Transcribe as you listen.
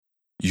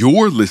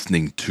You're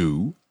listening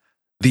to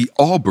the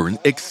Auburn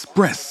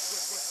Express.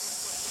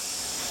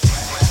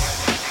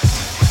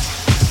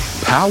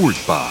 Powered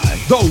by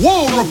The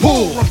War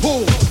Report.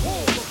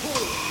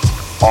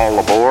 All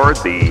aboard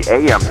the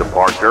AM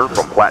departure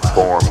from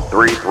platform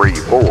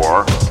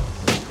 334,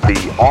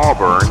 the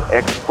Auburn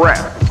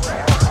Express.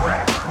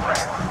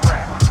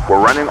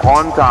 We're running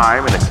on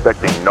time and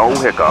expecting no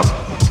hiccups.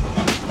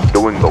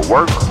 Doing the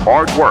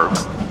hard work,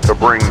 to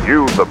bring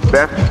you the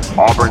best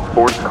Auburn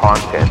sports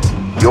content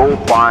you'll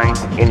find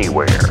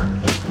anywhere.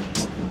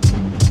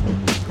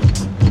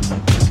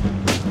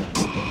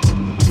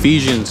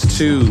 Ephesians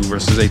 2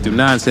 verses 8 through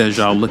 9 says,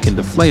 y'all looking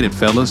deflated,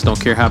 fellas. Don't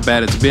care how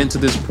bad it's been to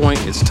this point.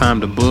 It's time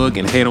to bug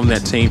and hate on that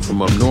team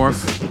from up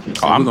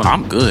north. Oh,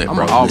 I'm good,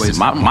 bro. Listen,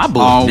 my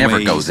bug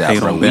never goes out,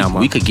 bro.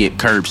 We could get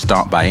curb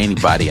stomped by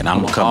anybody, and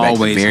I'm going to come back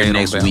the very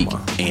next week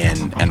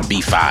and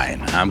be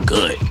fine. I'm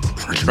good.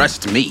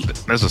 Trust me.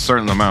 There's a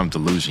certain amount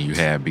of delusion you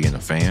have being a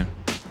fan,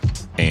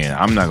 and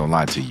I'm not going to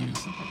lie to you.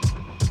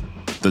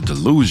 The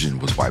delusion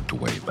was wiped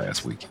away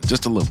last week,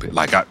 just a little bit.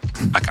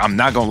 I'm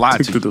not gonna lie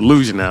to you. The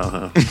delusion now,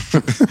 huh?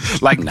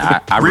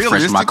 I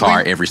refresh my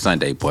car every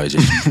Sunday, boy.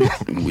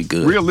 We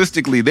good.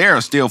 Realistically, there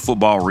are still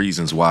football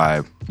reasons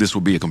why this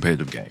will be a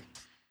competitive game,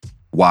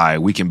 why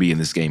we can be in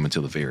this game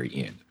until the very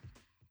end.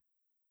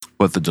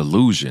 But the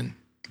delusion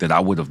that I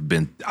would have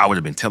been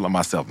telling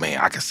myself, man,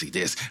 I can see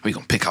this. We're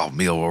gonna pick off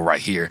Millwall right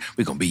here.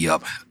 We're gonna be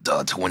up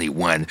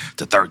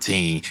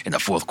 21-13 in the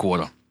fourth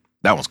quarter.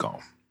 That was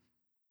gone.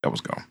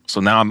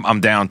 So now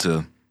I'm down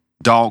to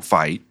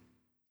dogfight,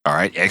 all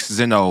right, X's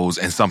and O's,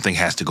 and something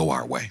has to go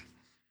our way.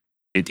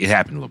 It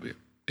happened a little bit.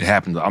 It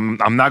happened. I'm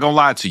not going to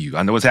lie to you.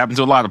 I know it's happened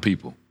to a lot of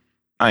people.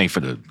 I ain't for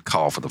the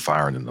call for the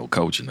firing and no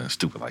coaching and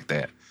stupid like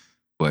that.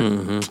 But,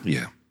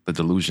 yeah, the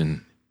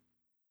delusion,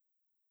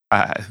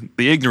 the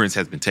ignorance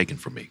has been taken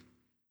from me.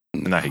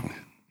 And I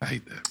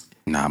hate that.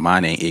 Nah,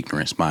 mine ain't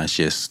ignorance. Mine's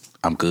just,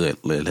 I'm good.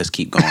 Let's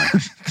keep going.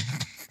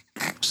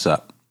 What's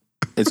up?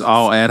 It's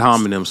all ad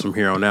hominems from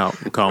here on out.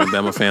 I'm calling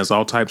Bama fans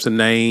all types of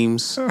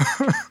names.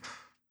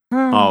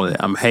 All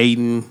that. I'm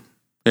hating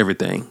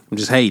everything. I'm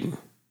just hating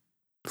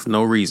for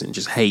no reason.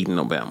 Just hating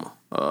on Bama.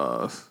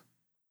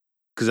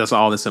 Because that's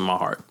all that's in my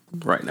heart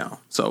right now.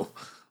 So,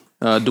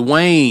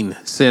 Dwayne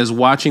says,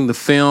 watching the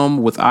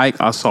film with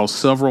Ike, I saw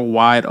several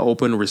wide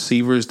open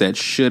receivers that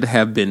should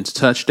have been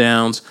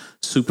touchdowns.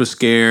 Super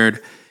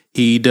scared.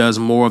 He does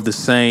more of the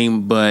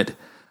same, but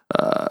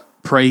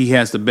pray he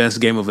has the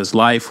best game of his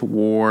life.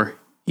 War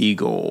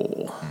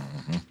Eagle.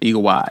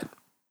 Eagle wide.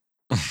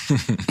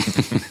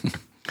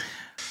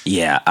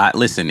 Yeah,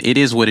 listen, it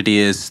is what it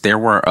is. There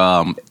were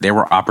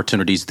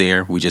opportunities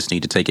there. We just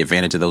need to take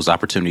advantage of those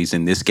opportunities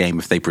in this game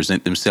if they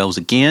present themselves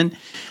again,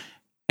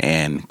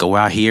 and go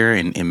out here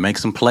and make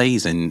some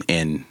plays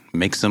and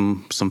make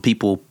some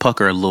people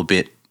pucker a little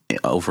bit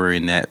over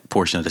in that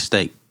portion of the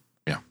state.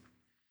 Yeah.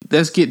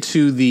 Let's get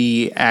to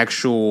the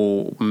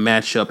actual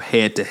matchup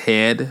head to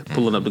head.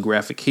 Pulling up the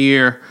graphic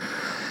here.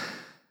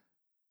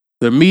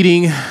 They're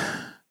meeting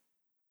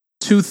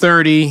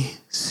 2:30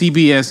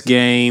 CBS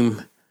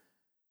game.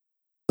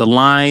 The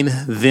line,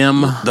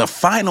 them. The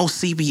final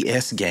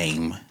CBS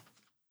game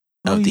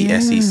of the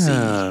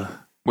SEC.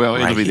 Well,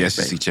 it'll be the here,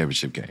 SEC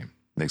championship game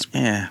next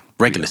week. Yeah,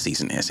 regular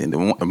season SEC. The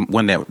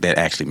one that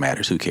actually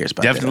matters. Who cares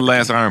about Definitely that? the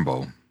last Iron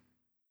Bowl.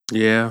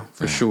 Yeah,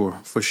 for sure.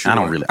 I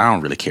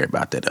don't really care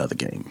about that other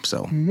game.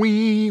 So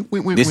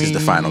this is the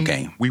final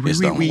game.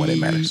 It's the only one that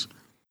matters.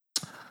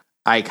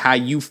 Ike, how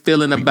you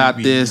feeling about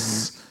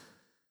this?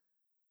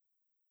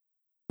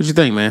 What you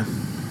think, man?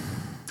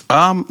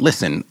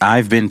 Listen,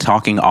 I've been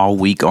talking all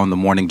week on the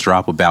morning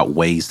drop about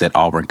ways that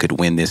Auburn could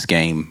win this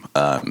game.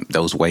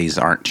 Those ways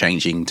aren't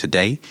changing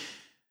today.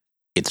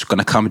 It's going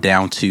to come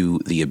down to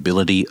the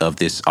ability of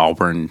this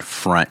Auburn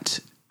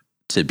front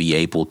to be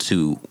able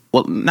to,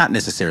 well, not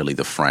necessarily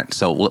the front.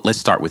 So let's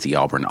start with the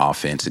Auburn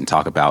offense and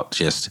talk about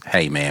just,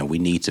 hey, man, we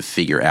need to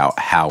figure out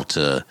how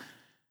to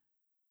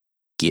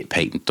get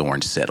Peyton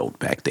Thorne settled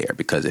back there.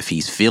 Because if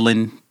he's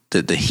feeling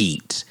the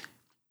heat,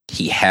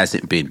 he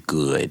hasn't been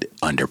good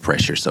under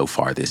pressure so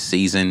far this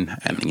season.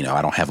 And,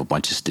 I don't have a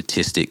bunch of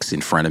statistics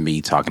in front of me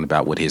talking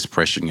about what his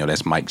pressure,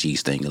 that's Mike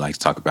G's thing. He likes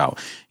to talk about,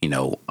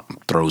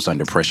 throws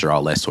under pressure,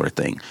 all that sort of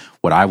thing.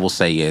 What I will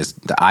say is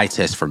the eye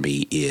test for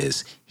me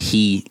is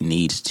he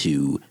needs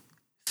to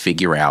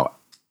figure out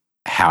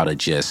how to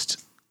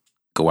just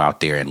go out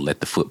there and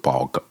let the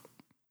football go.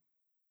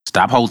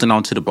 Stop holding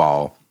on to the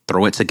ball.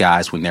 Throw it to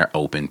guys when they're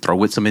open. Throw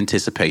with some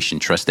anticipation.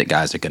 Trust that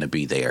guys are going to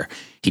be there.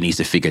 He needs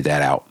to figure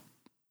that out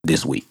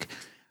this week.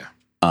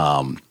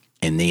 And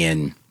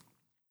then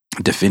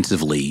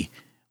defensively,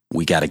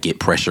 we got to get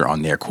pressure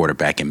on their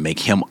quarterback and make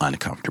him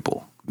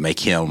uncomfortable. Make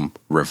him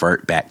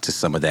revert back to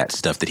some of that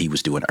stuff that he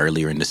was doing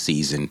earlier in the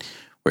season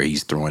where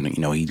he's throwing,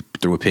 he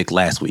threw a pick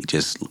last week.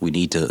 We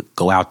need to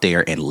go out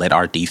there and let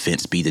our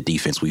defense be the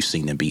defense we've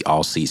seen them be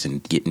all season,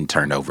 getting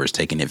turnovers,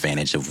 taking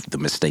advantage of the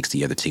mistakes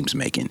the other team's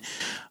making.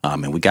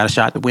 And we got a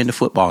shot to win the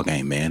football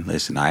game, man.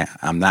 Listen,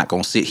 I'm not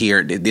going to sit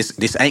here.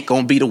 This ain't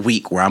going to be the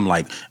week where I'm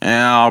like,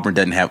 Auburn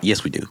doesn't have.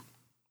 Yes, we do.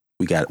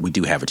 we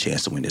do have a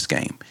chance to win this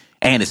game,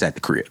 and it's at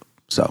the crib.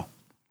 So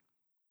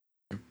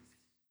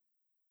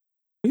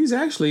he's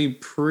actually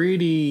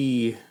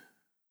pretty.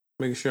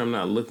 Making sure I'm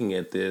not looking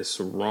at this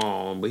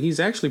wrong, but he's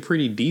actually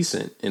pretty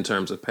decent in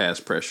terms of pass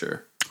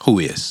pressure. Who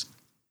is?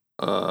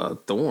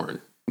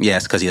 Thorne.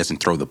 Yes, because he doesn't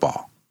throw the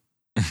ball.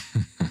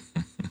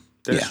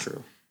 That's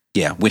true.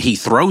 Yeah, when he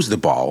throws the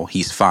ball,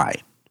 he's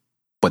fine.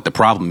 But the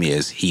problem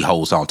is he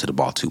holds on to the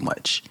ball too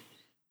much.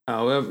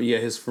 However,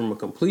 his from a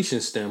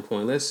completion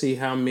standpoint, let's see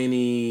how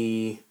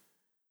many.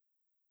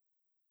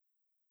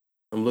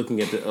 I'm looking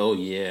at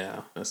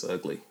that's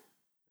ugly.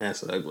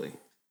 That's ugly.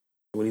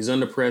 When he's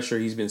under pressure,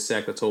 he's been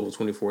sacked a total of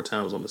 24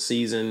 times on the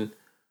season.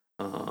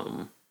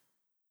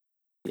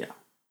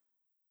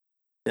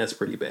 That's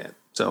pretty bad.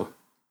 So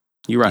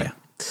you're right.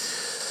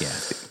 Yeah.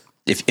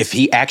 If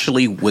he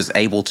actually was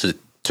able to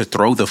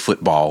throw the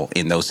football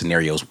in those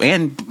scenarios,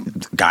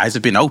 and guys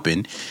have been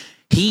open,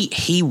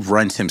 he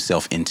runs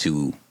himself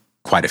into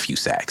quite a few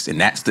sacks, and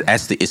that's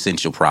the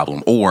essential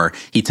problem. Or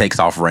he takes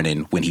off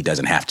running when he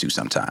doesn't have to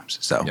sometimes.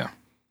 So yeah.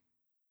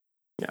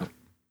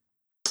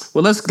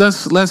 Well,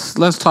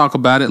 let's talk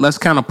about it. Let's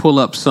kind of pull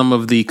up some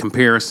of the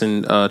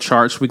comparison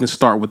charts. We can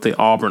start with the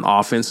Auburn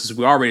offense, since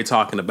we're already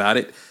talking about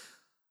it.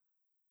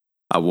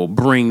 I will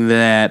bring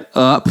that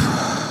up.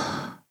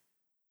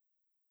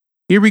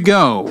 Here we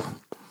go.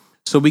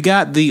 So we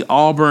got the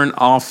Auburn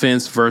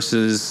offense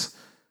versus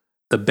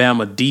the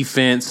Bama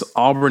defense.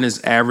 Auburn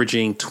is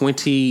averaging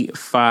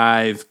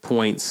 25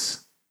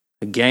 points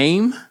a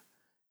game.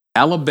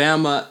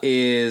 Alabama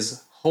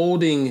is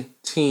holding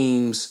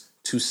teams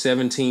to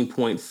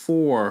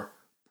 17.4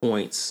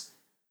 points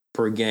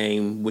per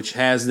game, which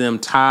has them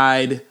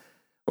tied,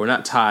 or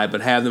not tied,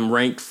 but have them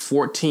ranked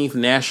 14th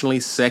nationally,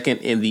 second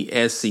in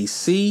the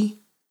SEC.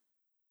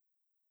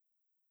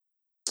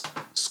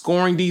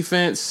 Scoring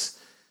defense.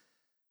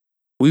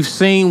 We've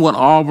seen what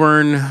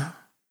Auburn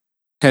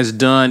has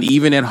done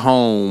even at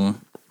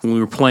home when we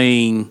were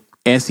playing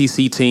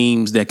SEC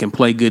teams that can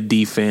play good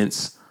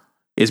defense.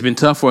 It's been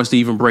tough for us to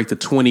even break the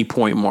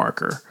 20-point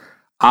marker.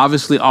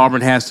 Obviously,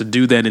 Auburn has to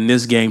do that in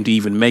this game to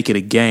even make it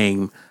a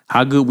game.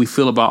 How good we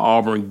feel about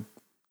Auburn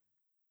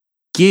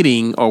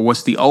getting, or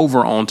what's the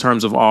over on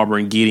terms of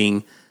Auburn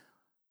getting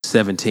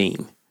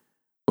 17?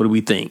 What do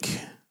we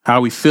think?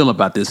 How we feel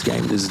about this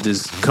game?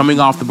 This coming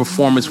off the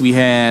performance we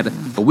had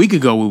a week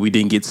ago where we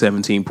didn't get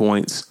 17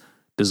 points.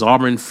 Does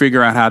Auburn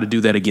figure out how to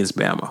do that against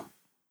Bama?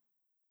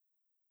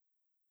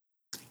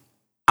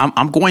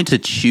 I'm going to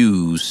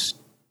choose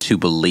to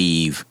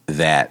believe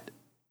that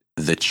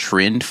the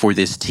trend for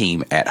this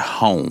team at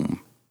home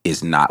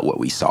is not what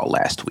we saw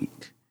last week.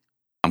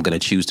 I'm going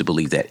to choose to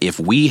believe that. If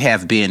we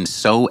have been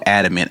so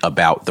adamant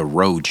about the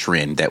road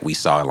trend that we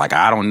saw, like,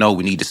 I don't know,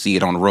 we need to see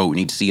it on the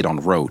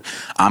road.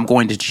 I'm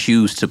going to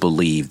choose to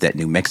believe that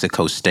New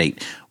Mexico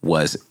State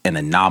was an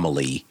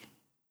anomaly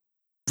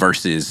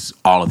versus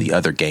all of the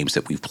other games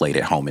that we've played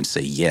at home, and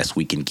say, yes,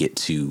 we can get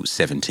to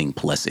 17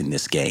 plus in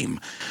this game.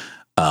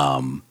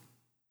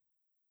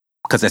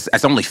 Because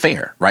that's only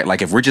fair, right?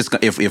 Like, if we're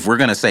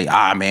gonna say,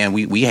 man,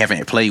 we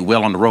haven't played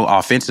well on the road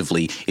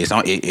offensively,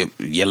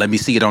 let me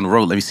see it on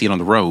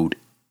the road.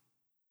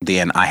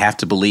 Then I have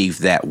to believe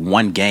that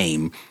one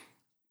game,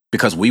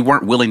 because we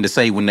weren't willing to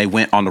say when they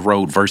went on the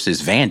road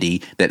versus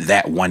Vandy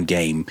that one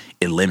game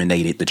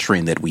eliminated the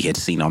trend that we had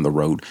seen on the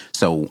road.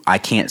 So I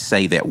can't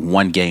say that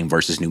one game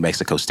versus New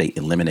Mexico State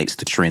eliminates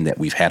the trend that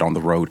we've had on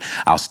the road.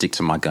 I'll stick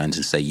to my guns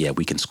and say, yeah,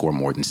 we can score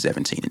more than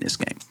 17 in this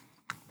game.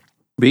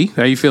 B,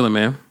 how you feeling,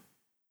 man?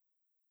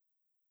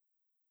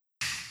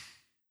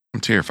 I'm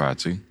terrified,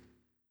 too.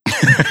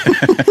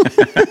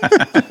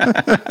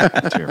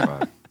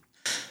 Terrified.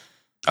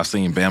 I've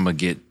seen Bama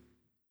get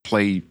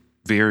played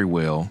very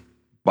well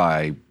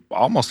by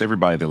almost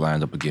everybody they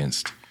lined up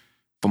against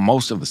for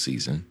most of the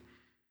season.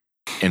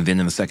 And then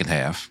in the second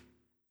half,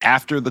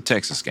 after the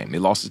Texas game, they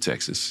lost to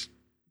Texas.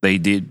 They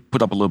did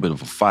put up a little bit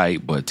of a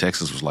fight, but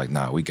Texas was like,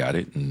 nah, we got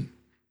it. And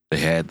they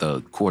had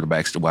the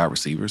quarterbacks, the wide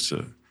receivers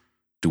to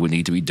do what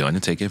needed to be done to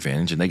take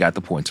advantage, and they got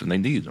the points when they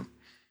needed them.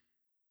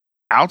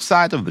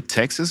 Outside of the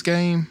Texas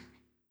game,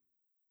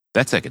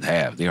 that second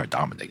half, they are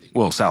dominating.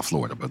 Well, South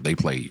Florida, but they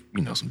play,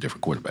 some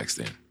different quarterbacks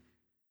then.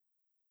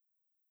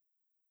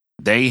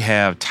 They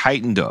have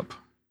tightened up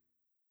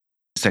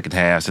second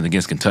halves, and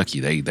against Kentucky,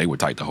 they were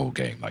tight the whole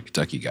game. Like,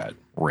 Kentucky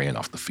ran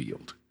off the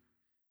field.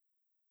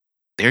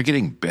 They're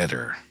getting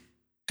better,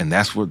 and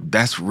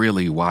that's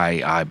really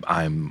why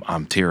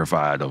I'm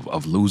terrified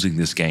of losing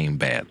this game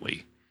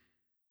badly.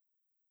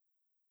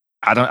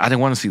 I didn't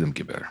want to see them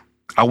get better.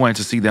 I wanted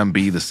to see them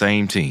be the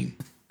same team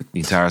the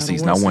entire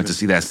season. I wanted to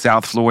see that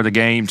South Florida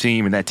game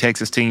team and that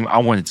Texas team. I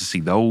wanted to see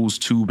those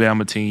two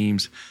Bama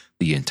teams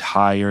the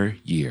entire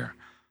year.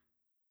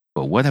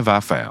 But what have I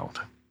found?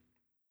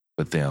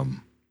 But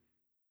them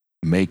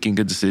making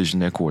a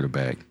decision at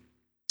quarterback,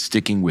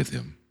 sticking with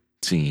him,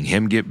 seeing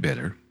him get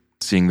better,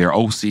 seeing their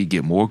OC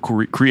get more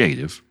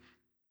creative,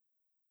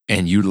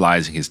 and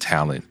utilizing his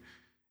talent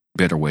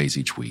better ways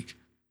each week.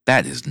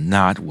 That is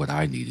not what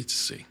I needed to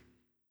see.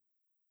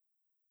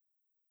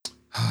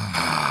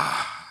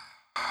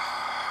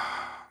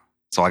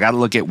 So I got to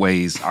look at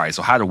ways. All right,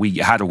 so how do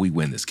we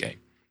win this game?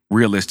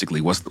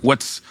 Realistically, what's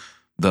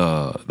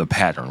the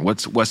pattern?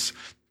 What's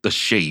the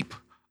shape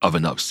of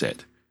an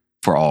upset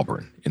for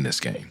Auburn in this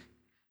game?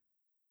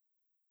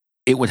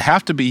 It would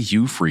have to be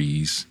Hugh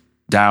Freeze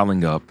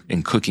dialing up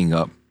and cooking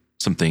up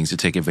some things to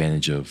take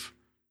advantage of,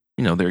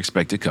 their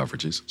expected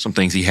coverages, some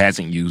things he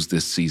hasn't used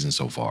this season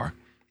so far.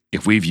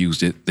 If we've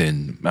used it,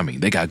 then,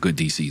 they got good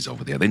DCs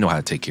over there. They know how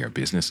to take care of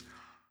business.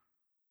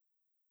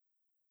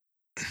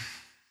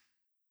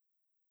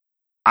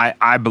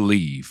 I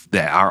believe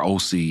that our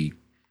OC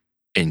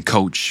and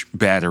Coach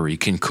Battery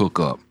can cook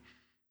up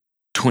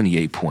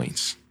 28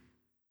 points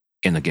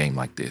in a game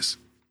like this.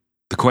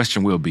 The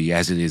question will be,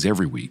 as it is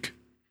every week,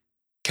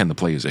 can the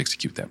players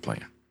execute that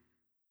plan?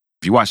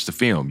 If you watch the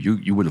film,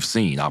 you would have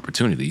seen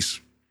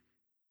opportunities.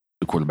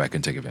 The quarterback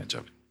can take advantage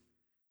of it.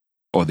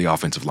 Or the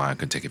offensive line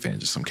can take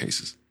advantage in some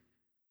cases.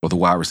 Or the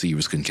wide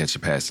receivers can catch the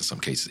pass in some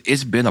cases.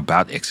 It's been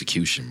about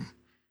execution.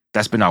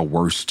 That's been our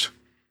worst.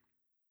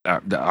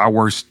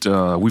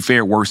 We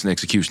fared worse in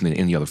execution than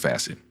any other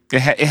facet. It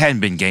hadn't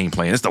been game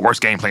plan. It's the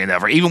worst game plan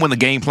ever. Even when the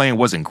game plan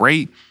wasn't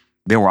great,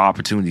 there were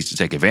opportunities to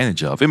take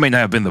advantage of. It may not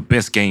have been the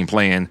best game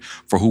plan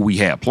for who we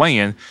had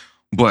playing,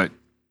 but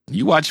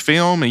you watch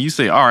film and you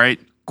say, all right,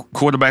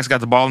 quarterback's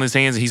got the ball in his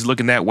hands and he's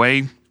looking that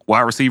way.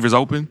 Wide receiver's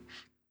open,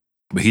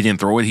 but he didn't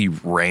throw it. He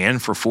ran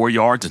for 4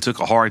 yards and took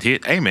a hard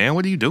hit. Hey, man,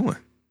 what are you doing?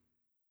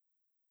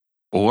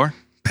 Or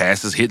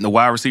passes hitting the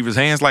wide receiver's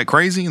hands like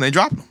crazy and they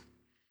drop them.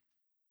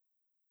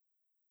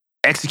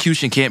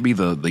 Execution can't be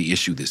the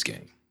issue this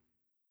game.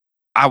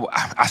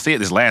 I said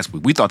this last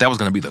week. We thought that was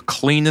going to be the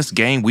cleanest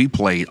game we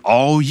played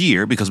all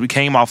year because we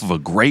came off of a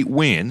great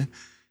win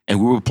and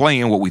we were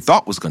playing what we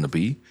thought was going to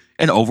be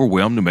an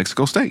overwhelmed New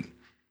Mexico State.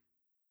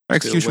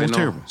 Execution was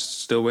terrible.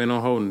 Still waiting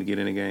on Holden to get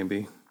in the game,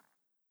 B.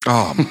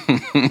 Oh,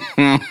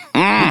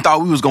 we thought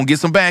we was going to get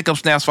some backup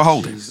snaps for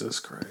Holden. Jesus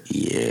Christ.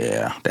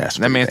 Yeah, that's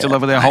that man still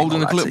over there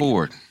holding the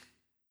clipboard.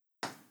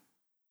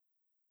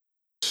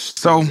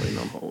 So,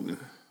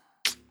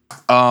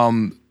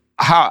 how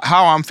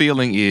I'm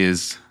feeling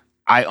is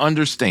I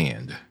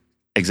understand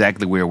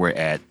exactly where we're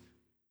at.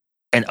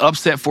 An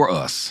upset for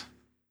us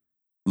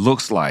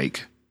looks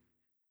like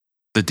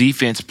the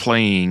defense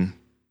playing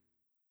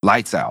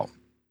lights out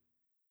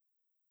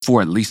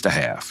for at least a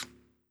half.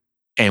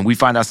 And we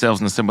find ourselves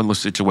in a similar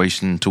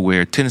situation to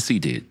where Tennessee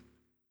did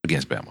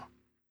against Bama.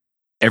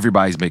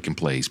 Everybody's making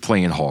plays,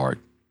 playing hard.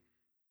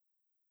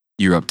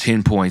 You're up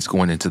 10 points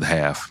going into the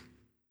half.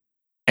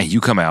 And you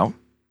come out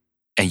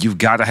and you've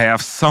got to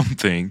have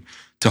something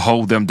to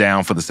hold them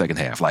down for the second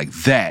half. Like,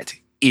 that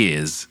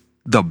is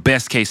the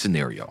best case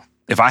scenario.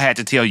 If I had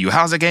to tell you,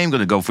 how's the game going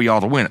to go for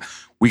y'all to win?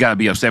 We got to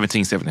be up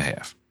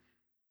 17-7.5,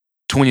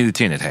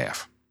 20-10 at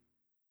half.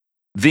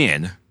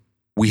 Then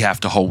we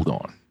have to hold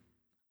on.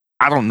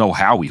 I don't know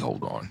how we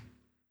hold on.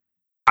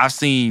 I've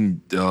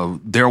seen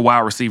their wide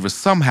receivers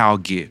somehow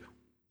get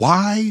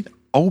wide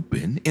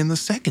open in the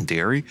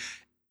secondary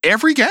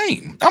every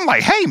game. I'm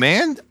like, hey,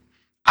 man,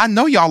 I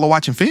know y'all are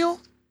watching film.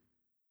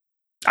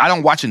 I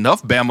don't watch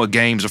enough Bama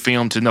games or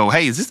film to know,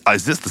 hey, is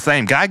this the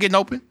same guy getting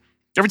open?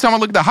 Every time I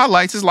look at the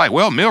highlights, it's like,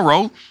 well,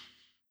 Milroe,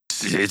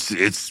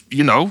 it's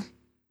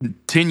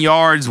 10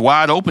 yards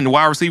wide open, the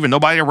wide receiver,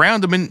 nobody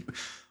around him, and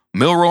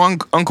Milroe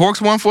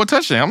uncorks one for a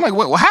touchdown. I'm like,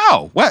 what?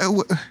 How?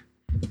 What?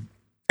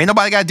 Ain't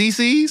nobody got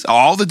DCs?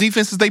 All the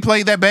defenses they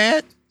played that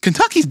bad?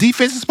 Kentucky's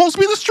defense is supposed to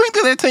be the strength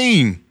of their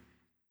team.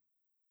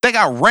 They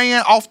got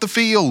ran off the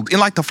field in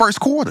like the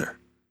first quarter.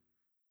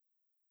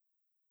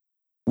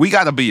 We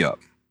got to be up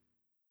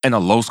in a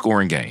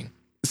low-scoring game.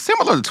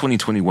 Similar to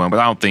 2021, but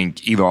I don't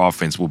think either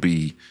offense will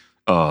be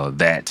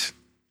that.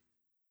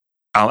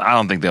 I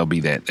don't think they'll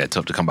be that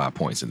tough to come by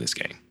points in this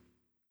game.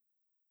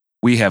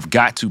 We have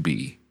got to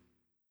be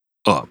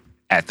up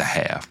at the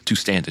half to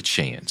stand a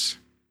chance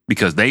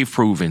because they've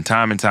proven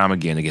time and time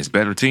again against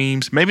better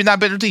teams, maybe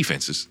not better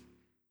defenses,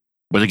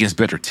 but against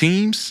better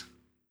teams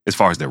as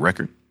far as their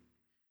record.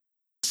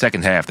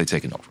 Second half, they're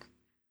taking over.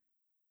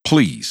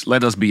 Please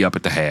let us be up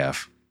at the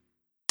half,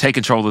 take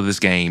control of this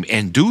game,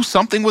 and do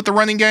something with the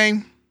running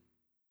game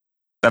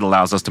that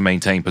allows us to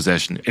maintain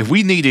possession. If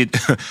we needed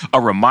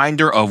a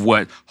reminder of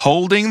what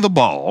holding the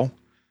ball,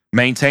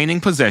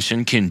 maintaining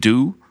possession can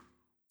do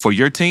for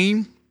your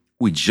team,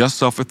 we just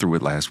suffered through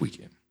it last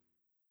weekend.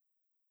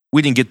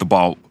 We didn't get the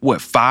ball,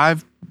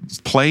 5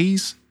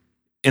 plays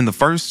in the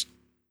first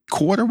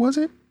quarter, was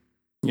it?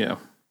 Yeah.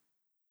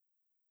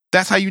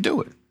 That's how you do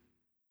it.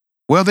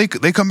 Well, they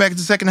come back in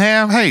the second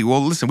half. Hey,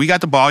 well, listen, we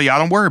got the ball. Y'all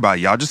don't worry about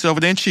it. Y'all just sit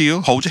over there and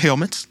chill. Hold your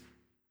helmets.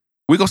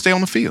 We're going to stay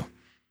on the field.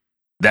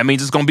 That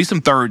means it's going to be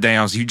some third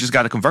downs. You just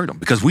got to convert them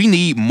because we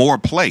need more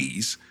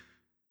plays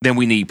than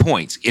we need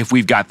points if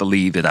we've got the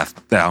lead that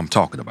I'm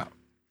talking about.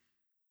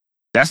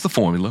 That's the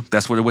formula.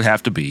 That's what it would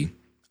have to be.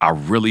 I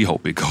really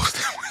hope it goes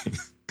that way.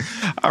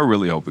 I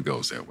really hope it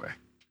goes that way.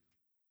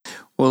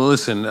 Well,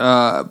 listen,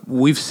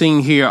 we've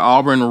seen here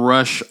Auburn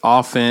rush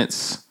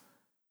offense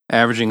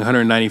averaging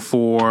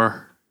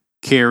 194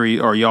 carry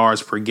or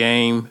yards per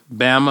game.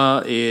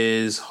 Bama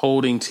is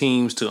holding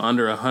teams to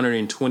under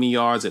 120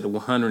 yards at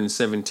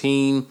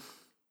 117.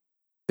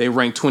 They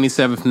rank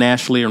 27th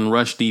nationally in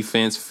rush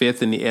defense,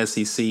 5th in the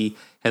SEC,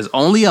 has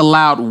only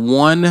allowed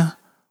one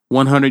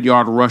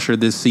 100-yard rusher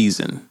this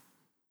season.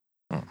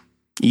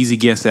 Easy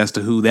guess as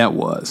to who that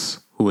was,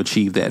 who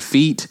achieved that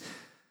feat.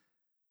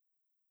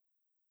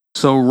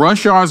 So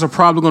rush yards are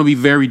probably going to be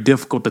very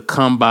difficult to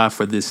come by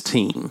for this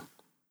team.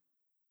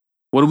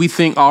 What do we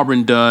think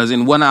Auburn does?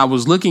 And when I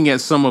was looking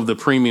at some of the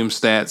premium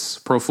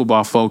stats, Pro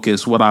Football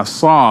Focus, what I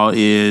saw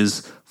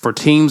is for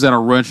teams that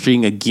are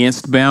rushing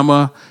against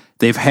Bama,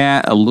 they've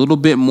had a little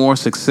bit more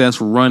success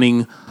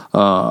running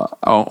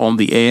on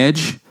the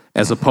edge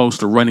as opposed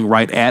to running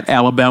right at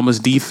Alabama's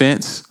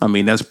defense. I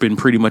mean, that's been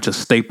pretty much a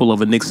staple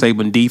of a Nick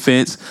Saban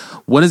defense.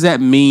 What does that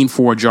mean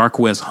for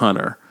Jarquez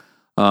Hunter?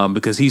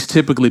 Because he's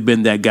typically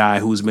been that guy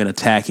who's been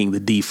attacking the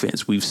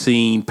defense. We've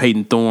seen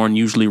Peyton Thorne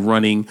usually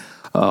running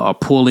a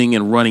pulling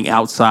and running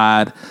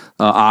outside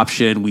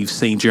option. We've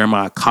seen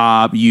Jeremiah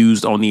Cobb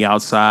used on the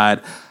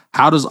outside.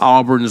 How does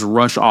Auburn's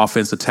rush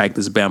offense attack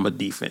this Bama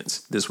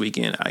defense this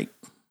weekend, Ike?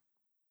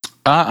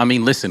 I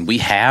mean, listen, we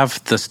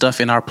have the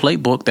stuff in our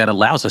playbook that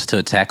allows us to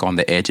attack on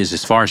the edges.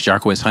 As far as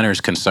Jarquez Hunter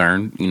is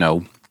concerned,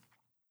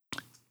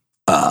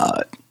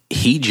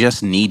 he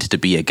just needs to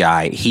be a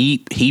guy.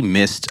 He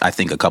missed, I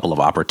think, a couple of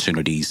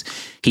opportunities.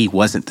 He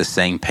wasn't the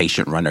same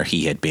patient runner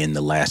he had been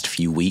the last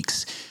few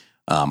weeks.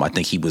 I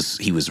think he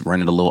was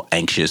running a little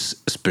anxious,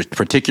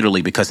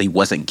 particularly because he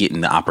wasn't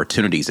getting the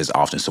opportunities as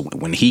often. So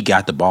when he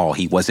got the ball,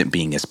 he wasn't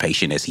being as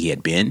patient as he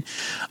had been.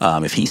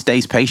 If he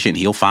stays patient,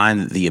 he'll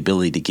find the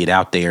ability to get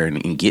out there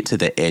and get to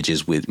the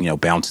edges with,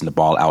 bouncing the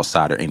ball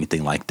outside or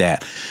anything like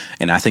that.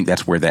 And I think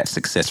that's where that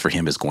success for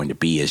him is going to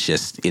be.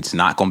 It's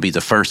not going to be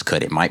the first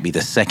cut. It might be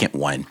the second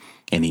one.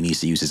 And he needs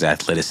to use his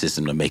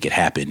athleticism to make it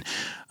happen.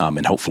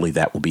 And hopefully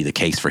that will be the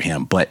case for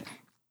him. But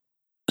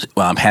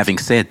having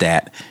said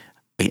that,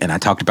 and I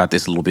talked about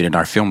this a little bit in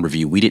our film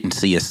review, we didn't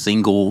see a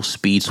single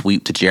speed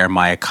sweep to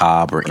Jeremiah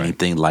Cobb or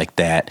anything like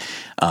that.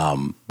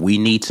 We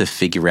need to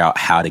figure out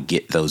how to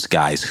get those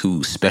guys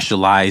who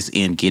specialize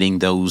in getting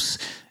those,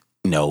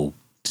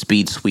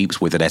 speed sweeps,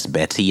 whether that's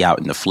Betty out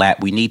in the flat.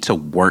 We need to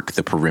work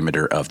the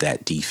perimeter of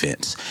that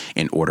defense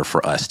in order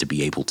for us to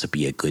be able to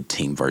be a good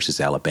team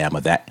versus Alabama.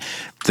 That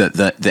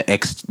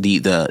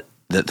the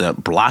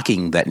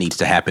blocking that needs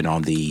to happen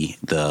on the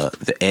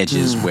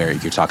edges where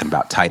you're talking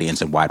about tight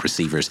ends and wide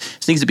receivers,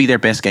 this needs to be their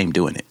best game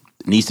doing it.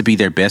 It needs to be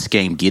their best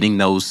game getting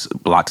those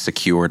blocks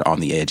secured on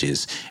the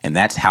edges, and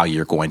that's how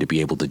you're going to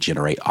be able to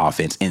generate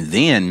offense. And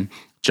then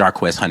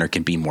Jarquez Hunter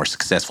can be more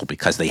successful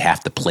because they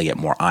have to play it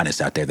more honest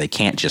out there. They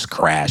can't just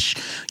crash,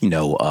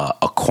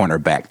 a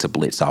cornerback to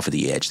blitz off of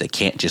the edge. They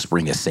can't just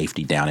bring a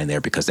safety down in there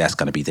because that's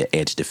going to be the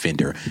edge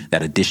defender.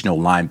 That additional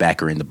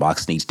linebacker in the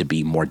box needs to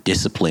be more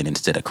disciplined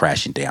instead of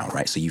crashing down,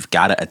 right? So you've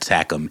got to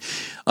attack them.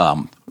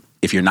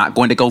 If you're not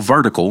going to go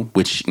vertical,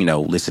 which,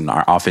 listen,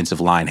 our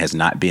offensive line has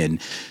not been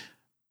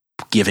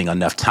giving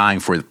enough time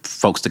for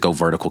folks to go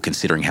vertical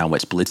considering how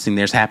much blitzing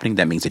there's happening,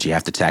 that means that you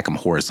have to attack them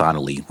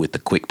horizontally with the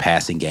quick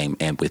passing game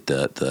and with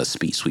the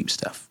speed sweep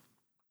stuff.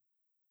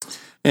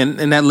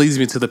 And that leads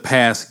me to the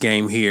pass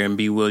game here, and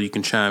B. Will, you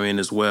can chime in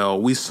as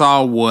well. We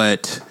saw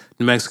what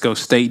New Mexico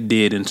State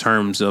did in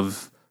terms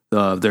of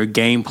their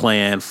game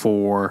plan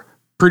for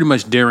pretty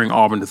much daring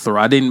Auburn to throw.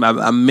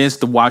 I missed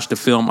to watch the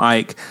film,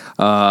 Ike.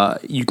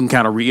 You can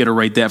kind of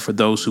reiterate that for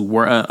those who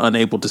were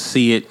unable to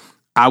see it.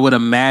 I would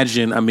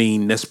imagine,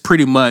 that's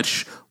pretty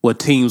much what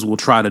teams will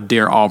try to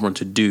dare Auburn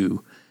to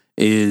do,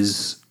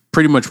 is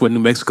pretty much what New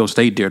Mexico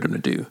State dared them to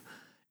do.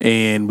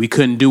 And we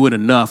couldn't do it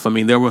enough.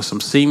 There were some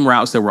seam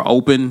routes that were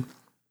open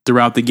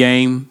throughout the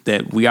game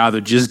that we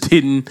either just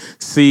didn't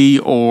see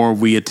or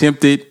we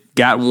attempted,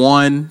 got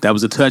one, that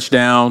was a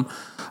touchdown,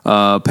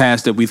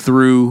 pass that we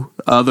threw,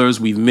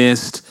 others we've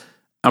missed.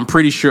 I'm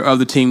pretty sure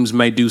other teams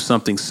may do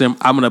something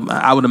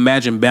I would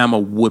imagine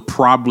Bama would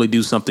probably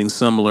do something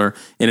similar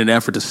in an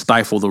effort to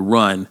stifle the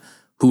run.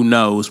 Who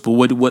knows? But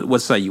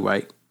what say you,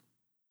 Ike?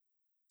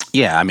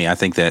 Yeah, I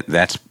think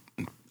that's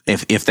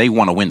if they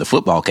want to win the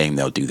football game,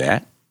 they'll do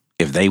that.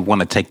 If they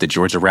want to take the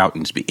Georgia route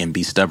and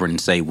be stubborn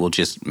and say we'll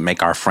just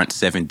make our front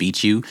seven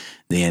beat you,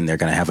 then they're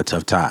going to have a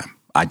tough time.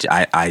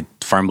 I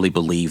firmly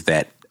believe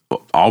that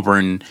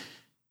Auburn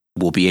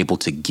will be able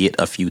to get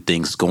a few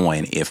things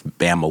going if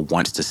Bama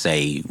wants to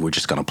say we're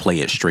just going to play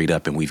it straight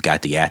up and we've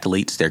got the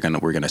athletes. We're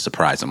going to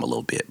surprise them a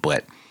little bit.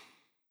 But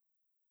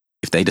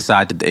if they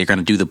decide that they're going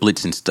to do the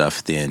blitz and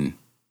stuff, then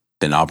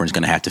Auburn's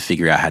going to have to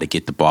figure out how to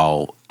get the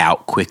ball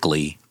out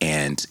quickly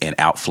and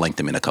outflank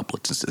them in a couple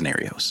of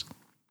scenarios.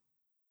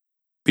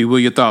 B. Will,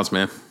 your thoughts,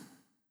 man?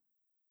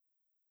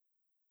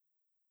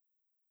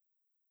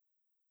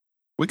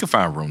 We can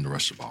find room to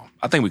rush the ball.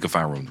 I think we can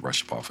find room to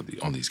rush the ball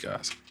on these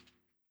guys.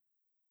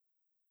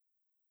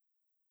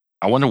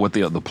 I wonder what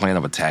the plan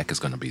of attack is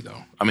going to be,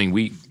 though.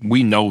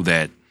 We know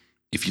that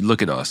if you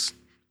look at us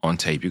on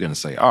tape, you're going to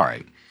say, all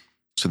right,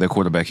 so their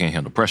quarterback can't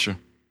handle pressure.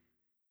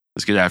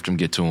 Let's get after him,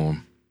 get to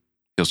him.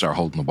 He'll start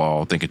holding the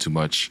ball, thinking too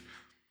much.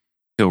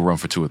 He'll run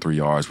for 2 or 3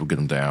 yards. We'll get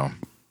him down.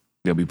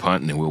 They'll be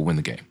punting, and we'll win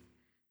the game.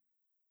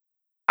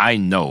 I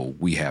know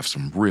we have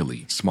some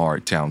really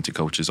smart, talented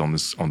coaches on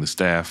this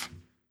staff.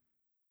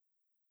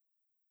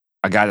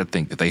 I got to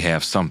think that they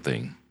have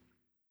something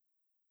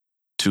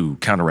to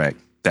counteract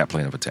that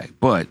plan of attack.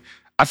 But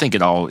I think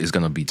it all is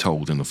going to be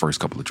told in the first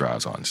couple of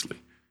drives, honestly.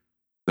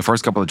 The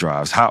first couple of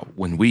drives,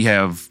 when we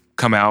have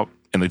come out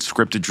and the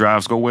scripted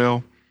drives go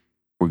well,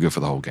 we're good for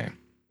the whole game.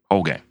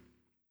 Whole game.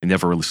 It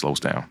never really slows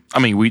down. I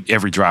mean,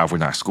 every drive we're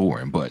not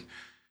scoring, but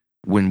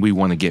when we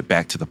want to get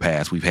back to the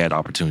past, we've had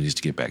opportunities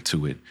to get back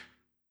to it.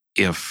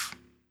 If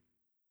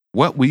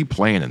what we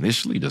plan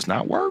initially does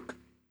not work,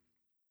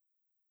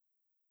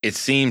 it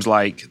seems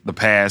like the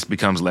pass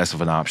becomes less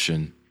of an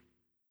option.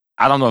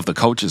 I don't know if the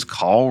coaches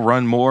call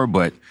run more,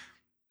 but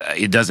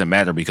it doesn't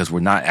matter because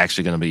we're not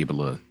actually going to be able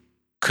to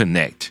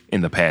connect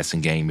in the passing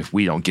game if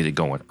we don't get it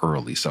going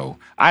early. So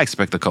I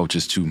expect the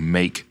coaches to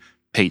make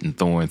Peyton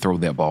Thorne throw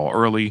that ball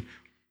early.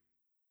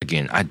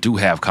 Again, I do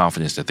have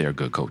confidence that they're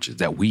good coaches,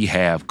 that we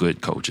have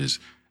good coaches,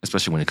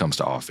 especially when it comes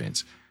to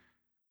offense.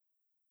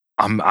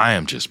 I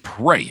am just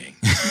praying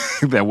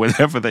that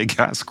whatever they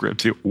got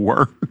scripted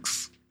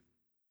works.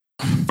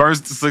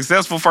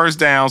 Successful first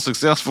down,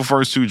 successful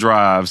first 2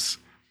 drives,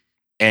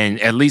 and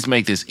at least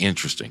make this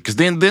interesting. Because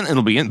then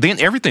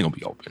everything will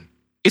be open.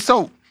 It's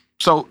so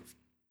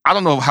I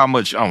don't know how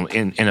much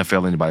in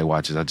NFL anybody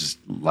watches. I just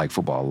like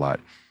football a lot.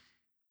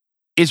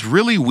 It's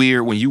really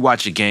weird when you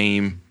watch a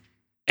game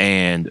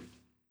and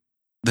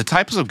the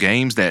types of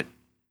games that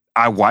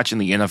I watch in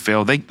the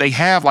NFL, they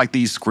have like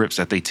these scripts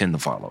that they tend to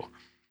follow.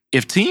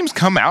 If teams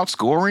come out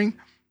scoring,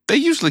 they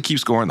usually keep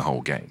scoring the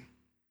whole game.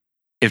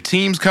 If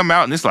teams come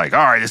out and it's like,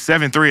 all right, it's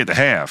 7-3 at the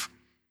half,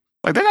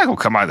 like they're not going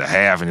to come out of the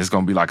half and it's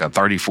going to be like a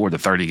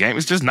 34-30 game.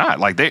 It's just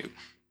not. Like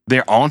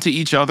they're on to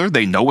each other.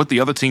 They know what the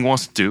other team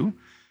wants to do.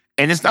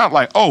 And it's not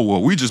like, oh,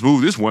 well, we just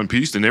move this one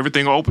piece and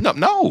everything will open up.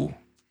 No.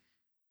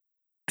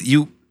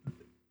 The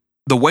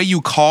way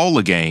you call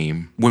a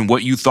game when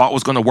what you thought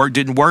was going to work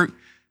didn't work,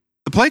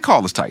 the play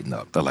callers tighten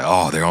up. They're like,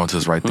 oh, they're on to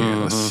us right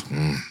there.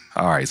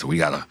 All right, so we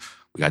got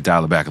to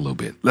dial it back a little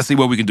bit. Let's see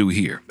what we can do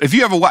here. If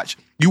you ever watch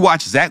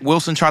Zach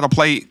Wilson try to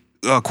play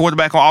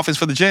quarterback on offense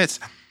for the Jets,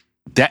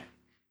 that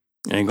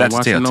ain't gonna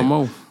watch it no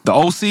more. The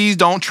OCs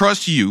don't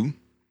trust you.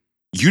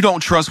 You don't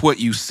trust what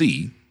you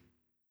see.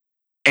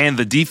 And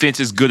the defense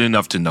is good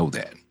enough to know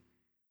that.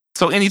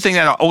 So anything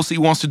that an OC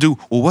wants to do,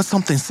 well, what's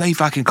something safe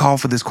I can call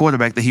for this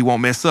quarterback that he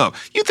won't mess up?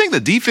 You think the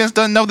defense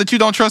doesn't know that you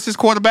don't trust his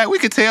quarterback? We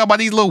could tell by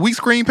these little weak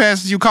screen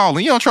passes you call,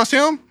 and you don't trust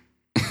him?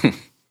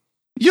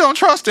 You don't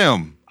trust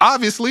him,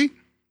 obviously.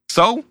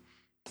 So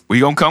we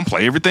going to come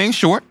play everything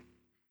short.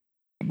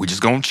 We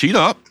just going to cheat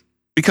up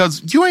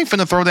because you ain't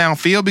finna throw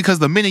downfield because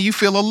the minute you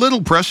feel a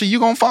little pressure, you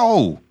going to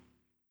fall.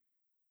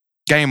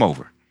 Game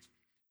over.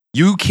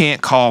 You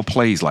can't call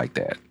plays like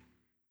that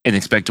and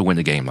expect to win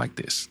a game like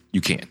this.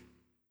 You can't.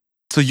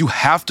 So you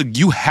have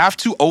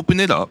to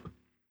open it up.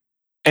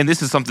 And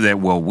this is something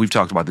that, well, we've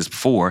talked about this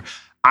before.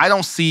 I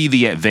don't see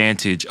the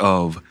advantage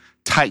of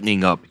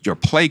tightening up your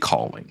play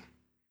calling.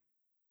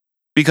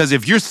 Because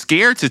if you're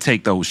scared to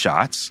take those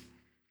shots,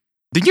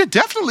 then you're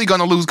definitely going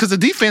to lose because the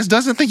defense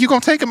doesn't think you're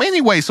going to take them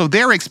anyway. So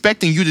they're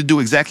expecting you to do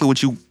exactly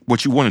what you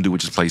want to do,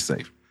 which is play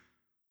safe.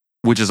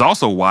 Which is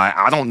also why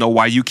I don't know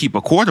why you keep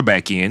a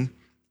quarterback in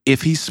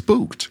if he's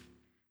spooked.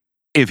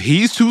 If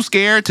he's too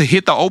scared to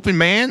hit the open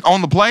man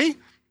on the play,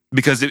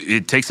 because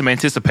it takes some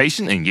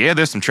anticipation, and yeah,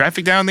 there's some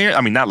traffic down there.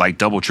 I mean, not like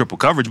double, triple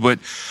coverage, but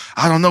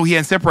I don't know, he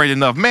hadn't separated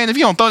enough. Man, if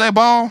you don't throw that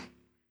ball,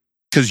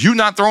 because you're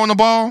not throwing the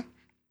ball,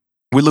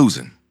 we're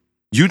losing.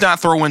 You're not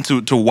throwing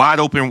to wide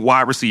open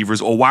wide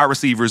receivers or wide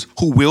receivers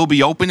who will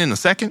be open in a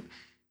second,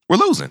 we're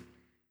losing.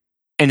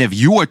 And if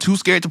you are too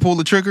scared to pull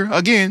the trigger,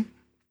 again,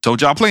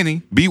 told y'all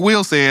plenty, B.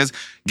 Will says,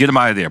 get him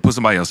out of there, put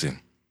somebody else in.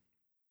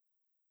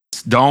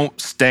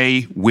 Don't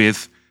stay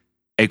with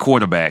a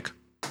quarterback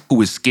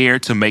who is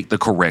scared to make the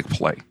correct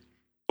play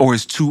or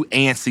is too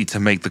antsy to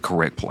make the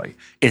correct play.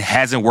 It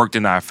hasn't worked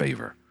in our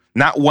favor.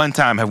 Not one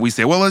time have we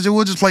said, well,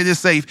 we'll just play this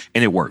safe,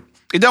 and it worked.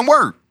 It doesn't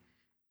work.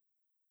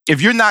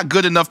 If you're not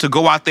good enough to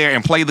go out there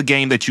and play the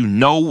game that you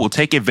know will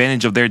take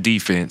advantage of their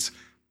defense,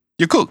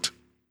 you're cooked.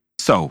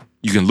 So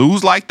you can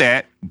lose like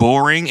that,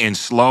 boring and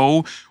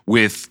slow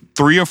with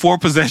 3 or 4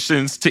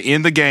 possessions to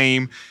end the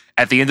game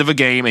at the end of a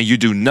game, and you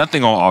do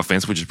nothing on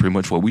offense, which is pretty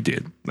much what we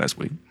did last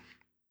week.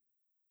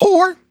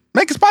 Or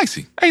make it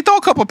spicy. Hey, throw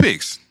a couple of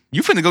picks.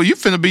 You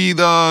finna be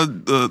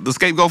the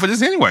scapegoat for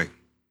this anyway.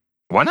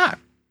 Why not?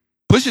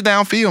 Push it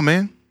downfield,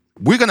 man.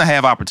 We're going to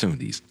have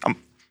opportunities.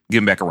 I'm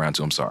getting back around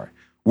to, I'm sorry.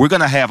 We're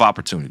going to have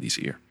opportunities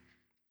here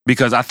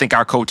because I think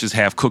our coaches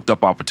have cooked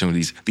up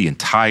opportunities the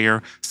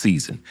entire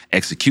season.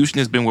 Execution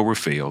has been where we're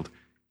failed.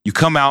 You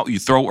come out, you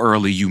throw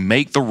early, you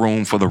make the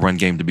room for the run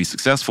game to be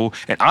successful.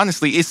 And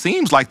honestly, it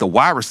seems like the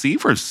wide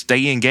receivers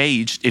stay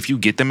engaged if you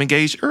get them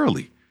engaged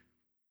early.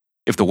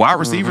 If the wide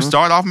receivers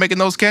start off making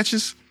those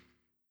catches,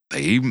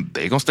 they're going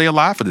to stay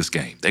alive for this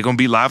game. They're going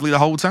to be lively the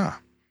whole time.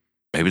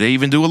 Maybe they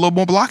even do a little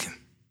more blocking,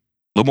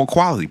 a little more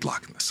quality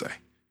blocking, let's say.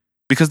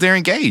 because they're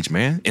engaged,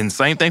 man. And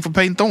same thing for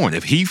Peyton Thorne.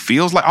 If he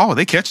feels like, oh,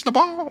 they catching the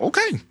ball,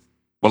 okay.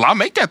 Well, I'll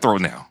make that throw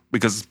now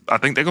because I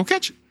think they're going to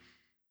catch it.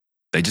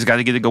 They just got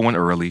to get it going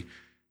early.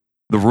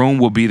 The room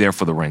will be there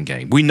for the run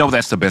game. We know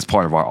that's the best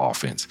part of our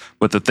offense.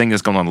 But the thing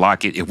that's going to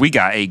unlock it, if we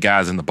got 8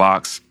 guys in the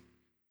box,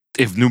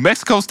 if New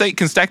Mexico State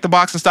can stack the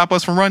box and stop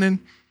us from running,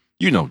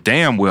 you know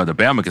damn well the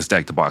Bama can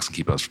stack the box and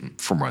keep us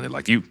from running.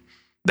 Like they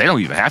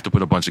don't even have to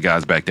put a bunch of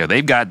guys back there.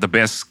 They've got the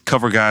best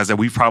cover guys that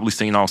we've probably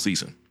seen all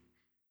season.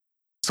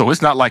 So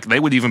it's not like they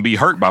would even be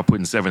hurt by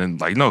putting 7 in.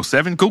 Like, no,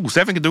 7, cool.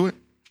 7 can do it.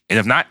 And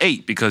if not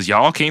 8, because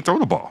y'all can't throw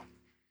the ball.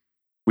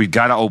 We've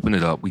got to open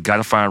it up. We got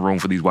to find room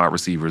for these wide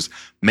receivers.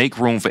 Make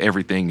room for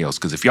everything else.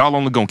 Because if y'all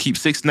only going to keep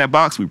 6 in that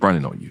box, we're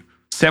running on you.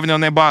 7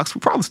 on that box, we're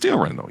probably still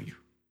running on you.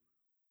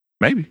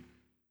 Maybe.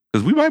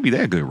 Because we might be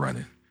that good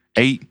running.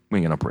 8, we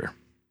ain't got no prayer.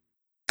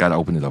 Got to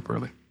open it up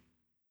early.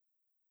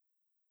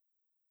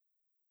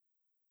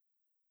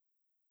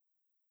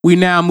 We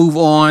now move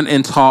on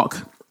and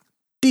talk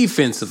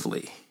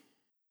defensively.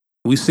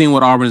 We've seen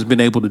what Auburn has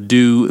been able to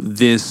do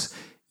this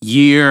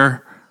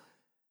year.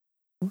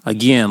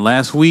 Again,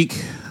 last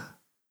week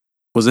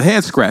was a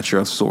head scratcher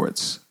of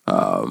sorts.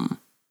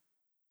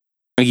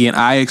 Again,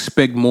 I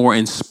expect more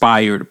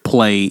inspired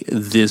play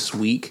this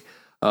week.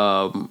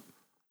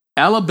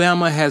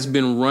 Alabama has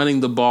been running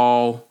the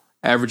ball,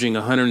 averaging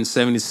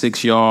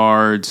 176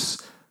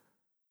 yards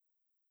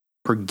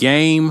per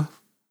game,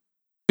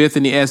 5th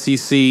in the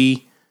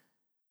SEC.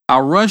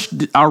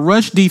 Our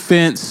rush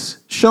defense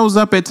shows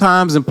up at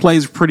times and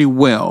plays pretty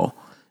well.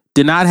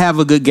 Did not have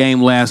a good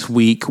game last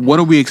week. What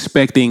are we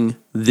expecting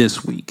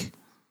this week?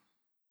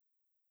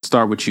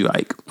 Start with you,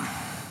 Ike.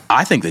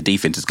 I think the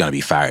defense is going to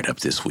be fired up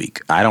this week.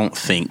 I don't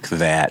think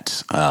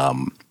that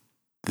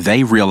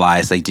they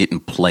realize they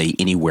didn't play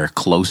anywhere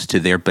close to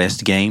their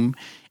best game.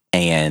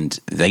 And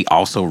they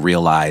also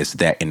realize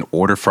that in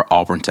order for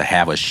Auburn to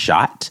have a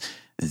shot,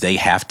 they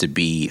have to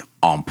be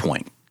on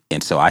point.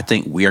 And so I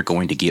think we are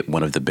going to get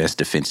one of the best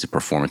defensive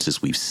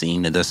performances we've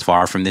seen thus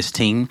far from this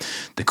team.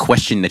 The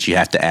question that you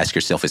have to ask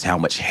yourself is how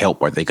much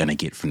help are they going to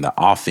get from the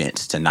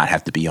offense to not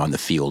have to be on the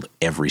field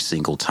every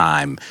single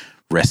time,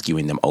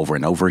 rescuing them over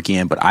and over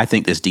again. But I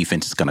think this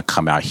defense is going to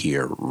come out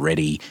here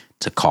ready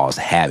to cause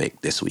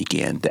havoc this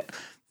weekend.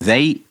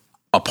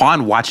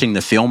 Upon watching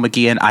the film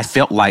again, I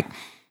felt like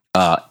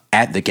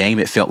at the game,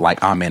 it felt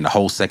like, oh man, the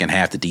whole second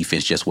half, the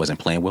defense just wasn't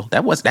playing well.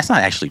 That's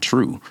not actually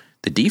true.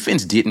 The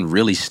defense didn't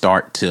really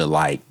start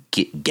to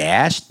get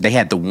gashed. They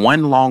had the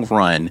one long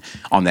run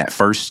on that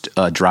first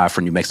drive for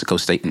New Mexico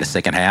State in the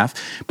second half.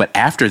 But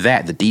after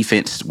that, the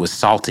defense was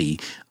salty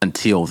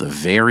until the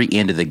very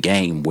end of the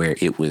game where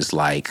it was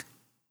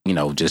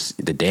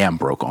just the dam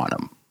broke on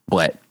them.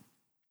 But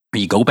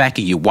when you go back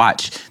and you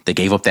watch, they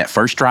gave up that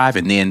first drive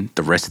and then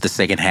the rest of the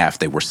second half,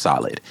 they were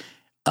solid.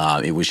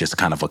 It was just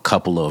kind of a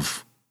couple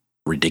of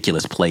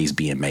ridiculous plays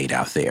being made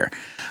out there.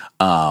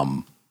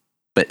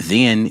 But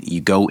then you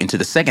go into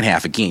the second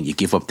half again, you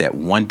give up that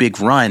one big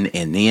run,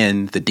 and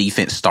then the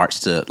defense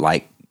starts to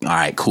all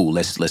right, cool,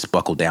 let's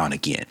buckle down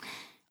again.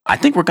 I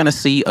think we're going to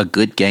see a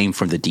good game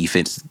from the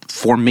defense.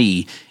 For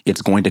me,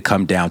 it's going to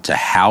come down to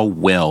how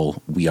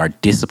well we are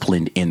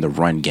disciplined in the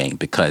run game,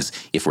 because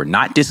if we're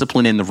not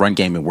disciplined in the run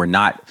game and we're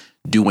not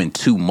doing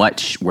too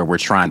much where we're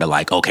trying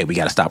to okay, we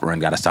got to stop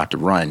the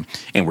run,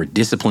 and we're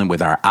disciplined with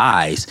our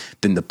eyes,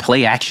 then the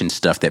play action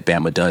stuff that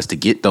Bama does to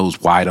get those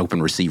wide open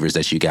receivers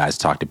that you guys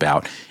talked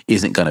about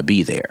isn't going to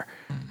be there,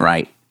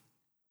 right?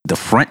 The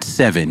front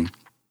 7,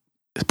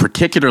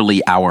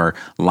 particularly our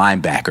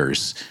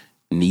linebackers,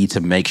 need to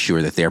make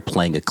sure that they're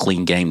playing a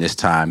clean game this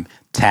time,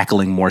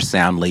 tackling more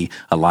soundly.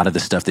 A lot of the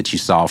stuff that you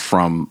saw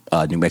from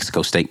New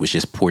Mexico State was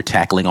just poor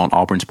tackling on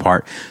Auburn's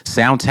part.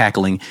 Sound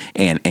tackling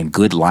and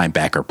good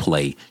linebacker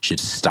play should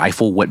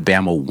stifle what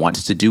Bama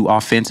wants to do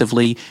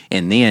offensively.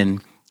 And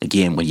then,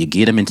 again, when you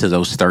get them into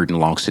those 3rd and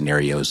long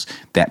scenarios,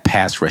 that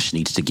pass rush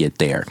needs to get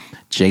there.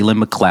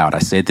 Jalen McLeod, I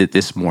said that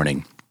this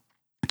morning,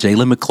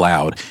 Jalen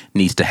McLeod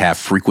needs to have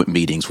frequent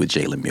meetings with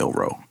Jalen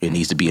Milroe. It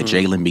needs to be a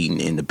Jalen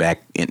meeting in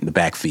the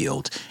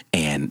backfield,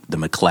 and the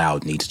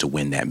McLeod needs to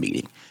win that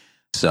meeting.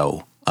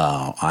 So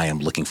I am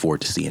looking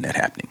forward to seeing that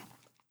happening.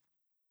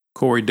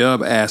 Corey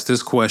Dubb asked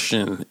this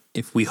question: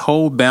 if we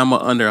hold Bama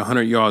under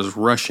 100 yards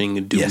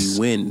rushing, do we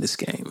win this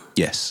game?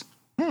 Yes.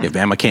 If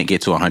Bama can't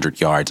get to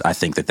 100 yards, I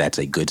think that's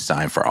a good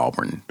sign for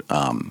Auburn.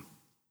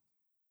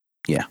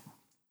 Yeah.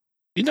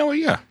 You know what?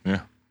 Yeah.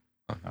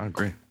 I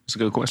agree. It's a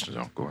good question,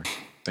 though, Corey.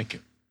 Thank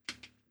you.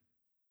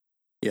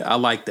 Yeah, I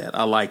like that.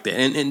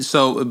 And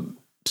so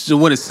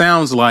what it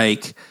sounds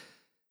like,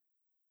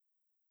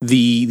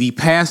 the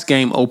pass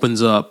game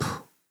opens up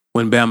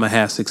when Bama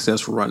has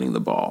success running the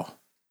ball,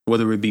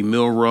 whether it be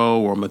Milroe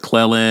or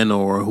McClellan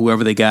or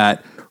whoever they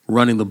got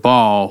running the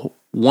ball.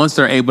 Once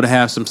they're able to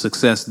have some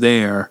success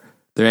there,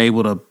 they're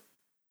able to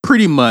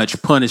pretty much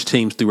punish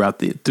teams through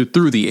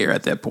the air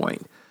at that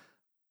point.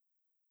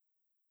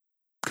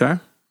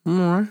 Okay.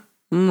 All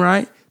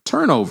right.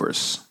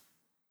 Turnovers.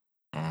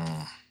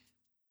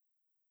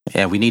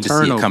 Yeah, we need to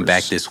see it come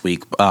back this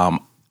week.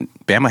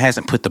 Bama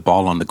hasn't put the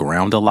ball on the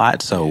ground a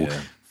lot, so Yeah, they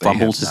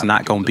fumbles have is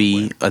not not going to been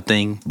able be to win. a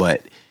thing.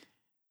 But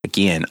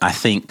again, I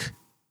think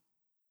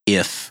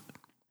if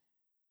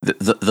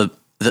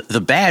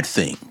the bad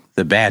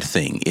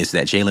thing is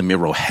that Jalen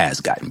Milroe has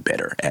gotten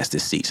better as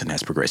this season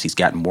has progressed. He's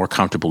gotten more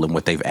comfortable in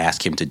what they've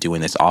asked him to do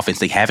in this offense.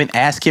 They haven't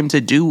asked him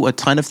to do a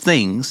ton of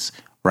things,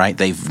 right?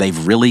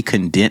 They've really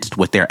condensed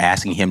what they're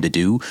asking him to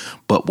do,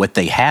 but what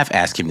they have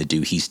asked him to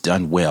do, he's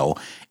done well,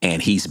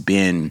 and he's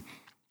been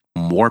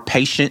more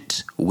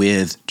patient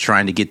with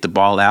trying to get the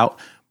ball out.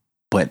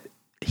 But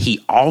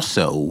he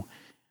also,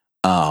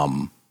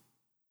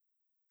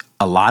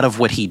 a lot of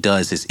what he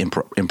does is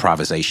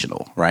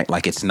improvisational, right?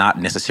 Like, it's not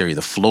necessarily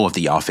the flow of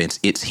the offense.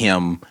 It's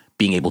him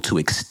being able to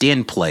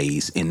extend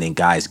plays and then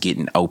guys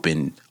getting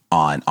open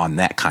on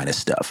that kind of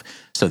stuff.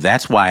 So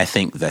that's why I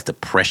think that the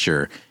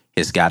pressure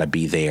has got to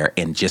be there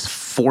and just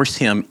force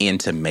him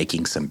into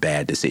making some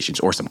bad decisions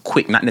or some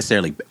quick, not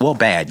necessarily, well,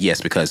 bad, yes,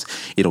 because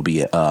it'll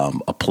be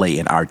a play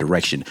in our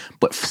direction,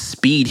 but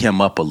speed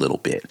him up a little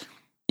bit.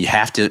 You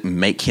have to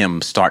make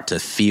him start to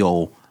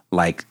feel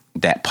like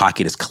that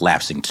pocket is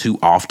collapsing too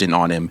often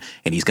on him,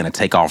 and he's going to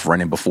take off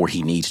running before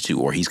he needs to,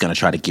 or he's going to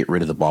try to get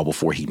rid of the ball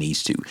before he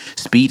needs to.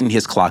 Speeding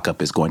his clock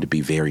up is going to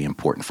be very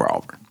important for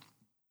Auburn.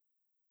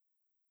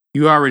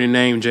 You already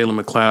named Jalen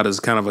McLeod as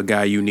kind of a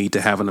guy you need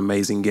to have an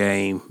amazing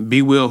game.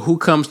 B. Will, who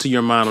comes to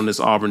your mind on this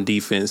Auburn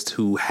defense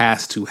who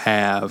has to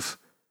have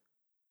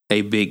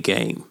a big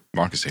game?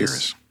 Marcus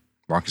Harris.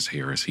 Marcus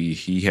Harris.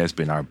 He has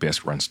been our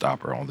best run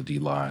stopper on the D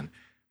line.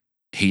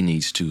 He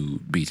needs to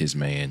beat his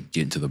man,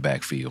 get into the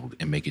backfield,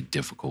 and make it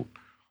difficult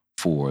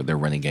for their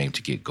running game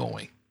to get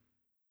going.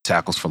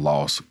 Tackles for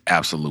loss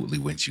absolutely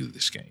wins you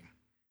this game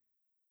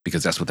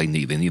because that's what they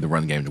need. They need the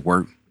run game to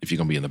work. If you're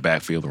going to be in the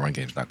backfield, the run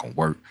game's not going to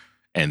work.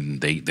 And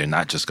they're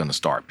not just going to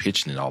start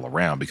pitching it all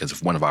around, because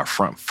if one of our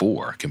front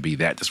four can be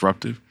that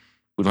disruptive,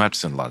 we don't have to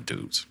send a lot of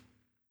dudes.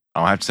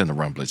 I don't have to send a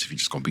run blitz if you're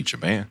just going to beat your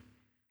man.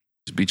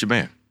 Just beat your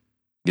man.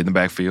 Get in the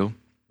backfield.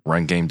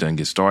 Run game doesn't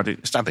get started.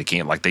 It's not they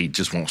can't, like they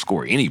just won't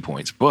score any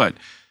points, but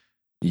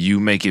you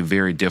make it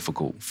very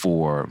difficult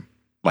for,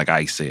 like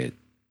Ike said,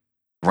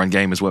 run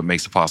game is what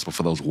makes it possible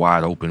for those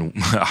wide open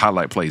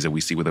highlight plays that we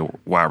see where the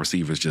wide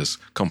receivers just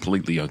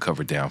completely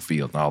uncovered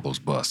downfield and all those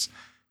busts.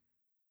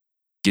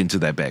 Get into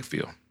that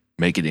backfield.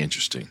 Make it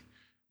interesting.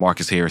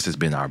 Marcus Harris has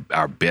been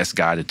our best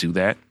guy to do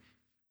that,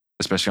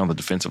 especially on the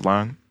defensive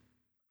line.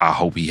 I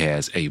hope he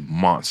has a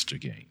monster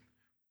game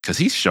because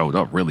he's showed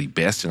up really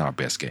best in our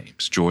best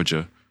games.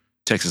 Georgia,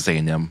 Texas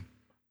A&M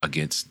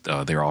against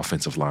their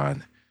offensive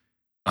line.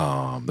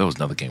 There was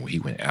another game where he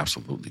went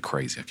absolutely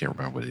crazy. I can't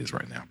remember what it is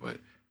right now, but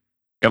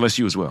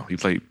LSU as well. He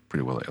played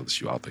pretty well at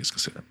LSU, all things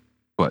considered.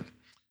 But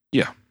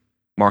yeah,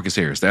 Marcus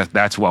Harris,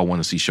 that's who I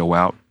want to see show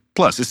out.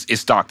 Plus,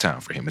 it's stock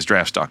time for him. It's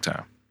draft stock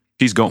time.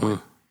 He's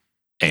going.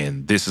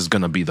 And this is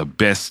going to be the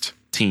best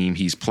team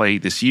he's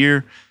played this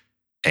year.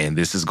 And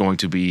this is going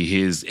to be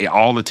his,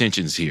 all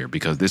attention's here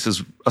because this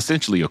is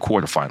essentially a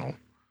quarterfinal.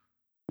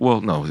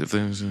 Well, no,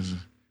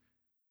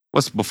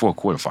 what's before a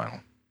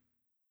quarterfinal?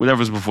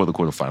 Whatever's before the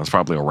quarterfinal is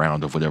probably a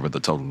round of whatever the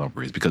total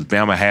number is, because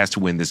Bama has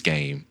to win this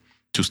game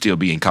to still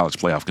be in college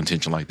playoff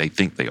contention like they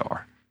think they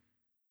are.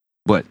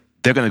 But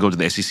they're going to go to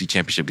the SEC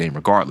championship game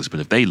regardless. But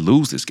if they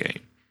lose this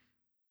game,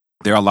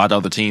 there are a lot of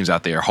other teams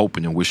out there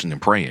hoping and wishing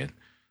and praying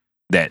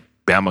that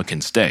Bama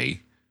can stay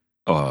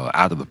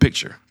out of the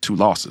picture. 2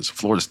 losses.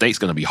 Florida State's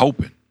going to be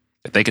hoping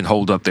that they can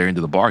hold up their end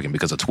of the bargain,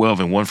 because a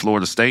 12-1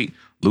 Florida State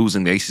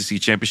losing the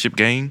ACC championship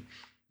game,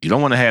 you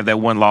don't want to have that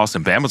one loss,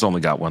 and Bama's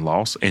only got 1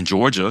 loss, and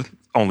Georgia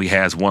only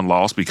has 1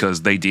 loss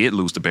because they did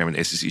lose to Bama in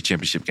the SEC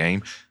championship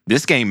game.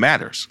 This game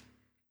matters.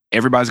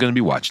 Everybody's going to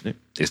be watching it.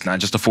 It's not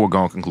just a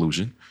foregone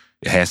conclusion.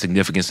 It has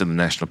significance in the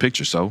national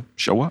picture, so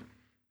show up.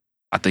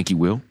 I think he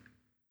will.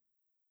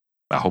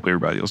 I hope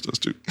everybody else does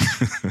too.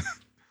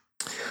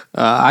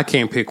 I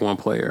can't pick one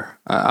player.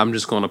 I'm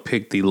just going to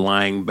pick the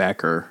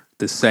linebacker,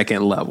 the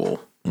second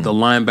level. Mm-hmm. The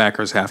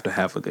linebackers have to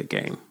have a good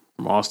game.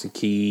 From Austin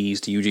Keys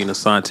to Eugene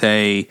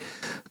Asante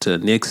to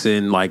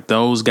Nixon, like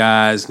those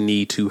guys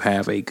need to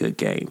have a good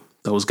game.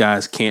 Those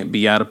guys can't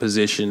be out of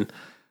position.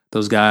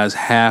 Those guys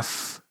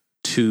have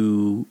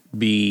to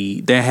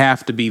be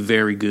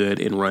very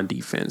good in run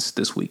defense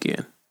this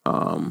weekend.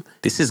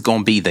 This is going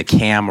to be the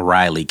Cam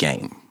Riley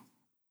game.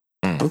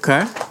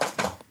 Okay.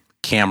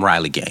 Cam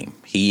Riley game.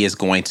 He is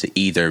going to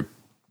either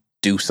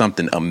do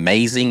something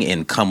amazing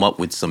and come up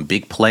with some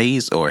big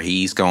plays, or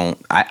he's going,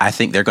 I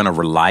think they're going to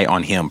rely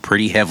on him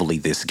pretty heavily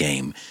this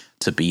game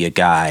to be a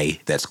guy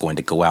that's going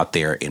to go out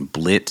there and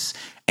blitz.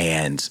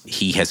 And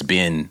he has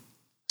been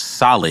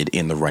solid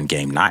in the run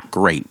game. Not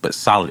great, but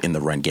solid in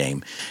the run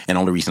game. And the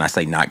only reason I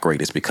say not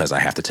great is because I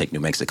have to take New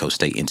Mexico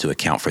State into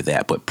account for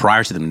that. But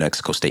prior to the New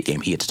Mexico State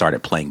game, he had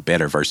started playing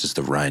better versus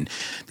the run.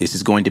 This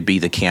is going to be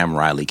the Cam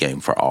Riley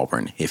game for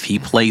Auburn. If he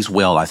plays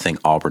well, I think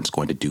Auburn's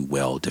going to do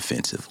well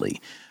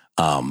defensively.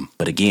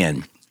 But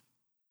again,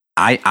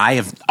 I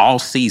have all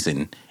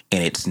season,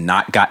 and it's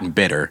not gotten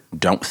better,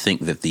 don't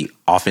think that the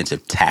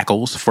offensive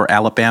tackles for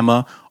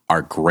Alabama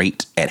are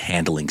great at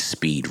handling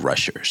speed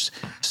rushers.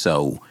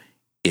 So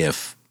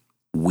if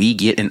we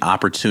get an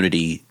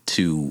opportunity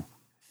to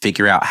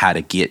figure out how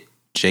to get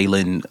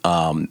Jalen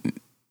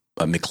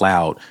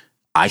McLeod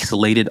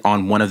isolated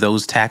on one of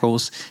those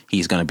tackles,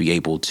 he's going to be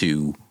able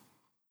to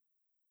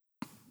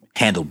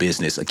handle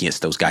business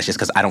against those guys, just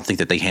because I don't think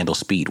that they handle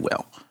speed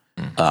well.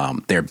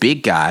 They're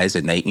big guys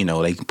and they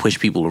can push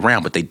people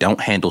around, but they don't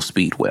handle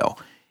speed well.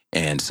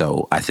 And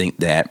so I think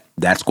that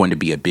that's going to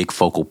be a big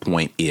focal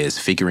point, is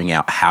figuring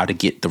out how to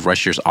get the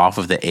rushers off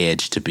of the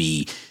edge to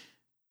be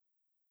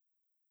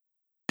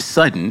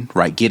sudden,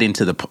 right? Get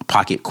into the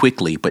pocket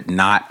quickly, but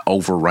not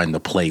overrun the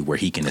play where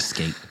he can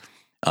escape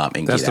and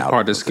get out. That's the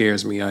part that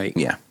scares me.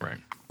 Yeah. Right.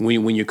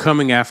 When you're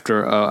coming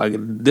after,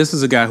 this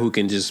is a guy who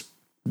can just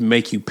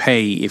make you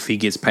pay if he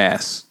gets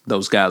past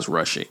those guys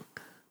rushing,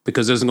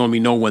 because there's going to be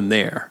no one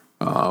there.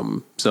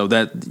 So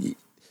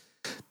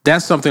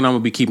that's something I'm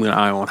going to be keeping an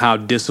eye on. How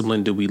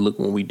disciplined do we look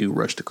when we do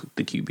rush the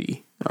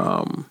QB?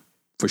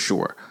 For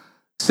sure.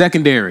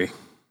 Secondary.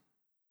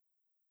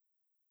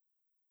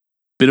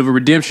 Bit of a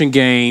redemption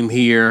game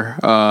here.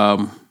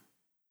 What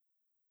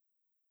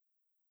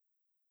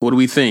do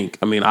we think?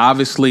 I mean,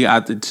 obviously,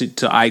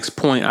 to Ike's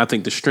point, I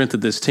think the strength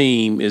of this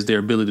team is their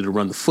ability to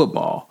run the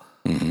football.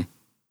 Mm-hmm.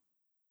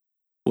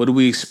 What do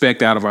we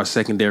expect out of our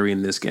secondary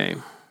in this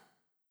game?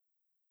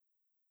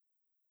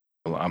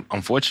 Well,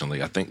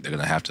 unfortunately, I think they're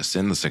going to have to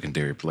send the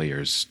secondary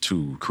players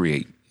to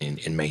create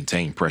and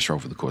maintain pressure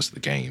over the course of the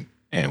game.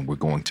 And we're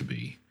going to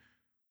be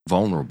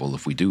vulnerable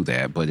if we do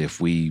that. But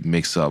if we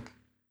mix up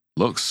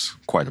looks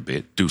quite a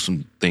bit, do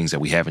some things that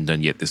we haven't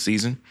done yet this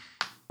season,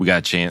 we got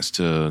a chance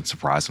to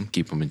surprise them,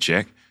 keep them in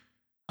check,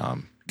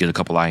 get a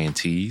couple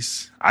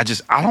INTs. I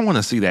don't want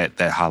to see that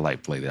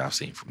highlight play that I've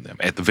seen from them,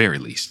 at the very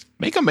least.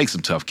 Make them make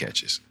some tough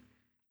catches.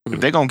 If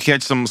they're going to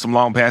catch some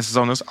long passes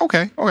on us,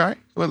 okay, all right.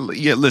 Well,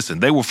 yeah, listen,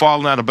 they were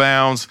falling out of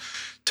bounds,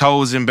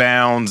 toes in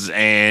bounds,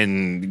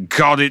 and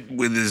caught it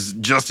with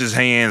his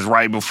hands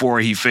right before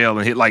he fell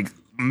and hit. Like,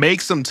 make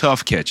some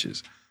tough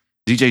catches.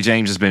 DJ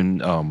James has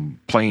been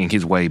playing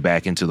his way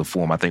back into the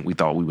form I think we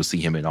thought we would see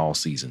him in all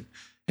season,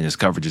 and his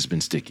coverage has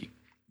been sticky.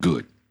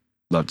 Good.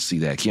 Love to see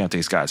that.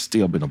 Keontae Scott's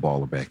still been a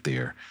baller back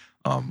there,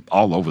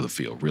 all over the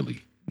field,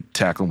 really.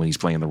 Tackling when he's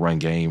playing the run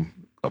game,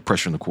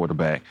 pressuring the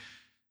quarterback.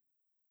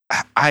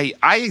 I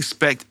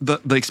expect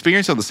the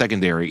experience of the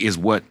secondary is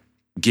what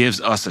gives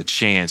us a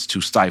chance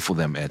to stifle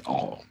them at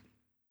all.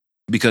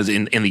 Because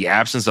in the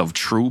absence of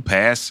true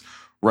pass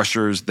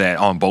rushers that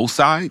on both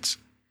sides,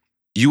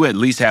 you at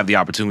least have the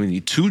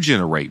opportunity to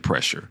generate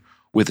pressure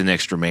with an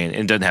extra man,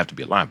 and it doesn't have to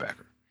be a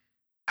linebacker.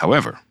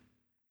 However,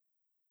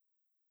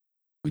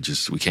 we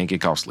can't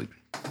get caught sleeping.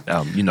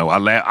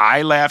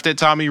 I laughed at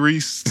Tommy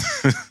Reese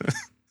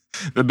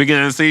the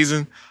beginning of the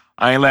season.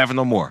 I ain't laughing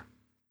no more.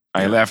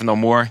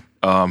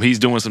 He's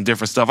doing some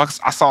different stuff.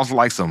 I saw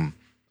like some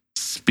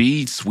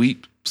speed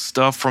sweep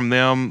stuff from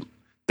them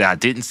that I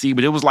didn't see,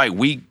 but it was like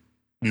week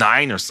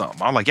 9 or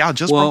something. I'm like, y'all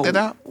just broke that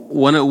out?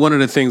 One of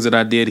the things that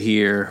I did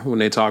hear when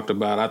they talked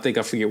about, I think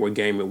I forget what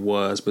game it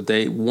was, but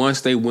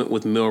once they went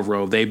with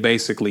Milroe, they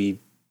basically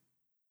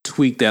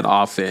tweaked that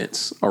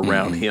offense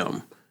around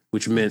him,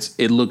 which meant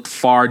it looked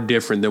far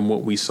different than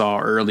what we saw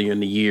earlier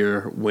in the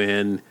year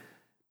when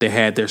they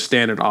had their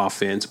standard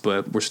offense,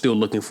 but we're still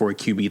looking for a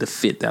QB to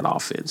fit that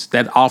offense.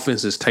 That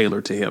offense is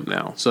tailored to him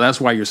now. So that's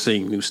why you're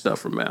seeing new stuff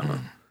from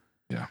Allen.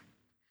 Yeah.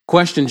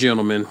 Question,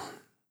 gentlemen.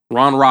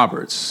 Ron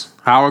Roberts,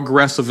 how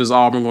aggressive is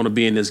Auburn going to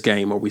be in this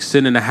game? Are we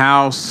sitting in the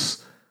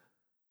house?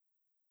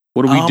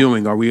 What are we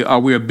doing? Are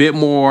we a bit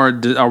more?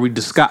 What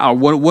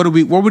are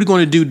we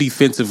going to do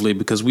defensively?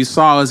 Because we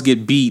saw us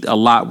get beat a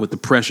lot with the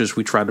pressures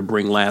we tried to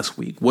bring last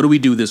week. What do we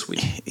do this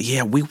week?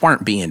 Yeah, we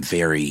weren't being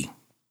very.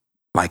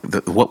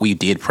 What we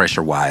did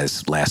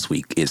pressure-wise last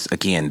week is,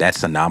 again,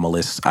 that's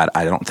anomalous.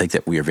 I don't think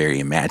that we are very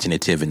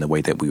imaginative in the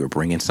way that we were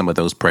bringing some of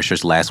those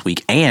pressures last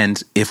week.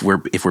 And if we're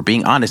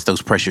being honest,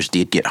 those pressures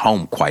did get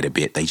home quite a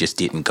bit. They just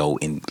didn't go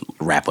and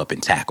wrap up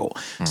and tackle.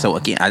 Mm-hmm. So,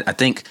 again, I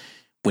think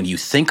when you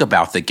think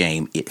about the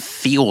game, it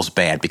feels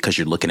bad because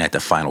you're looking at the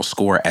final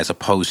score as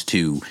opposed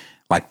to,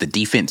 like, the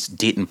defense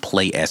didn't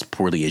play as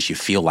poorly as you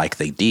feel like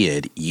they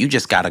did. You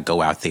just got to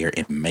go out there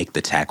and make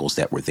the tackles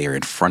that were there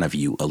in front of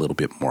you a little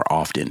bit more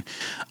often.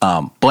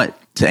 But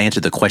to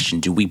answer the question,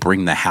 do we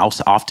bring the house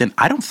often?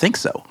 I don't think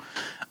so.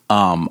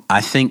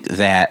 I think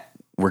that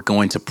we're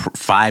going to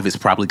 5 is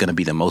probably going to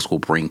be the most we'll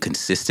bring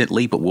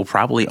consistently, but we'll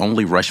probably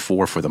only rush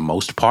 4 for the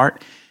most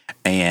part.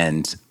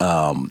 And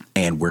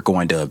we're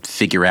going to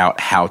figure out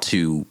how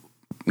to,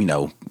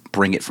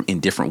 bring it in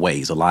different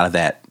ways. A lot of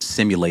that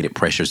simulated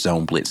pressure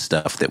zone blitz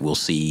stuff that we'll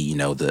see,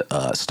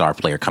 the star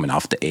player coming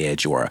off the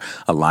edge or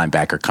a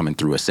linebacker coming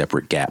through a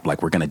separate gap.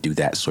 Like, we're going to do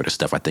that sort of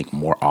stuff, I think,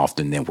 more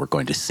often than we're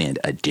going to send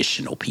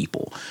additional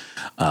people.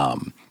 I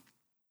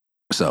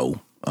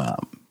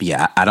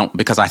don't,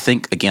 because I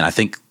think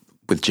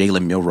with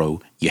Jalen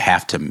Milroe, you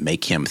have to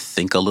make him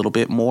think a little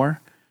bit more.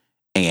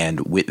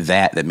 And with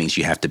that means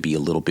you have to be a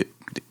little bit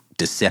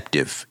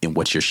deceptive in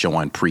what you're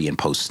showing pre and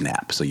post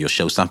snap. So you'll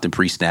show something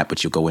pre snap,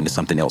 but you'll go into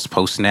something else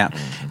post snap,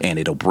 and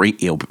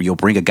you'll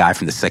bring a guy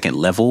from the second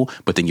level,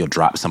 but then you'll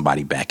drop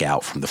somebody back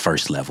out from the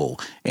first level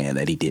and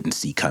that he didn't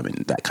see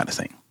coming, that kind of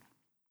thing.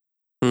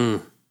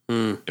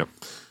 Yep.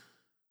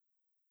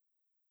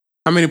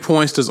 How many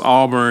points does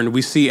Auburn?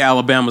 We see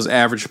Alabama's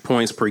average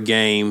points per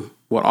game,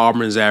 what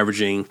Auburn's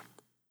averaging.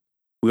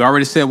 We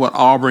already said what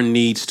Auburn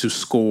needs to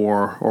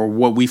score, or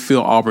what we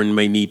feel Auburn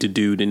may need to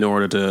do in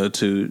order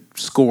to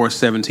score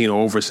 17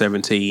 or over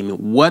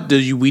 17. What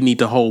do we need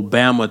to hold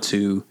Bama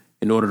to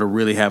in order to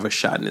really have a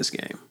shot in this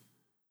game?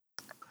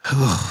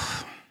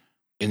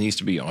 It needs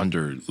to be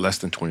under less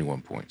than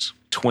 21 points.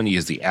 20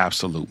 is the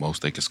absolute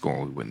most they can score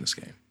when we win this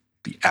game.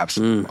 The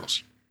absolute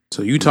most.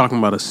 So you're talking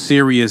about a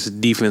serious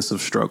defensive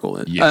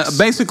struggle. Yes.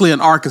 Basically a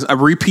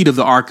repeat of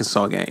the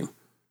Arkansas game.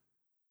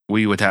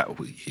 We would have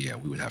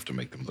to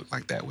make them look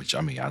like that. Which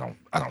I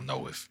don't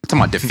know if I'm talking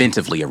about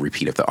defensively a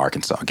repeat of the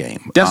Arkansas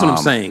game. That's what I'm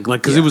saying.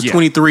 Like, because it was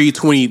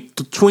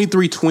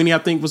 23-20, I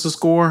think was the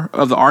score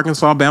of the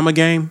Arkansas-Bama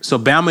game. So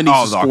Bama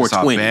needs to score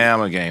 20.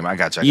 Bama game. I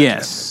got you.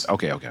 Yes.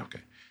 Okay.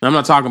 I'm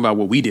not talking about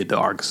what we did to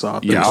Arkansas.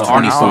 Yeah,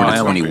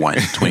 24-21.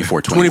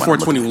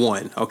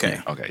 24-21.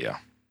 Okay. Okay.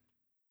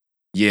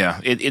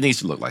 Yeah. It needs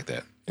to look like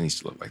that.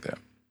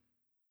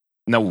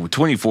 No,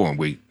 24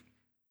 and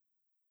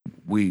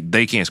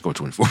they can't score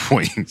 24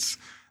 points.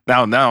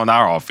 Now on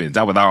our offense,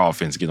 not with our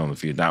offense get on the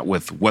field, not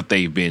with what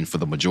they've been for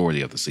the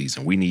majority of the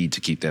season. We need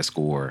to keep that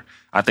score,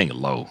 I think,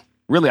 low.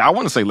 Really, I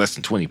want to say less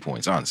than 20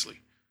 points, honestly.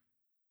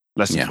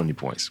 Less than 20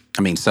 points.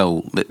 I mean,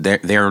 so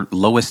their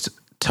lowest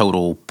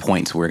total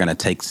points, we're going to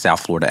take South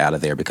Florida out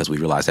of there because we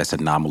realize that's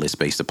anomalous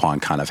based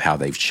upon kind of how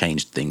they've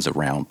changed things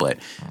around. But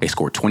they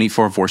scored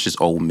 24 versus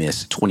Ole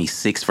Miss,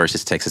 26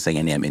 versus Texas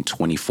A&M, and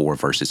 24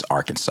 versus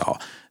Arkansas.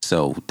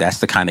 So that's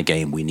the kind of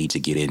game we need to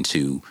get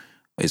into,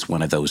 is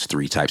one of those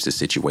three types of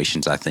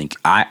situations. I think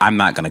I'm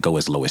not going to go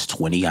as low as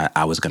 20.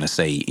 I was going to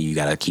say you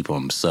got to keep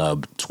them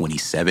sub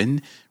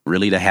 27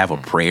 really to have a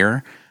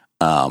prayer.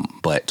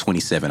 But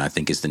 27, I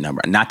think, is the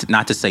number. Not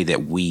to say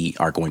that we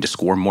are going to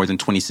score more than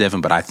 27,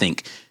 but I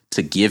think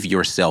to give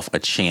yourself a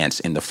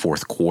chance in the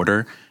fourth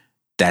quarter,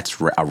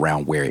 that's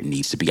around where it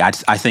needs to be. I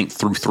think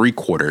through three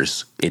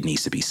quarters, it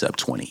needs to be sub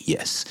 20,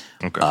 yes.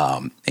 Okay.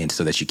 And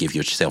so that you give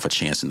yourself a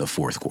chance in the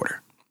fourth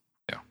quarter.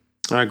 Yeah.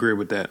 I agree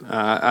with that.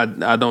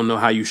 I don't know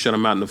how you shut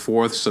them out in the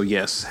fourth. So,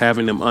 yes,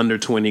 having them under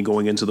 20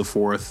 going into the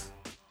fourth,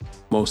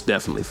 most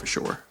definitely for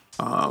sure.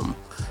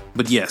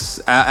 But yes,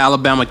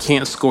 Alabama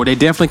can't score. They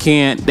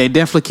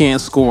definitely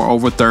can't score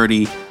over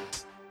 30.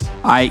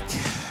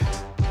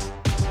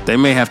 They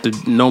may have to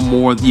no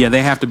more. Yeah,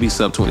 they have to be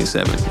sub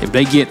 27. If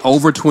they get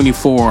over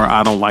 24,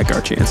 I don't like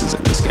our chances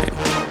in this game.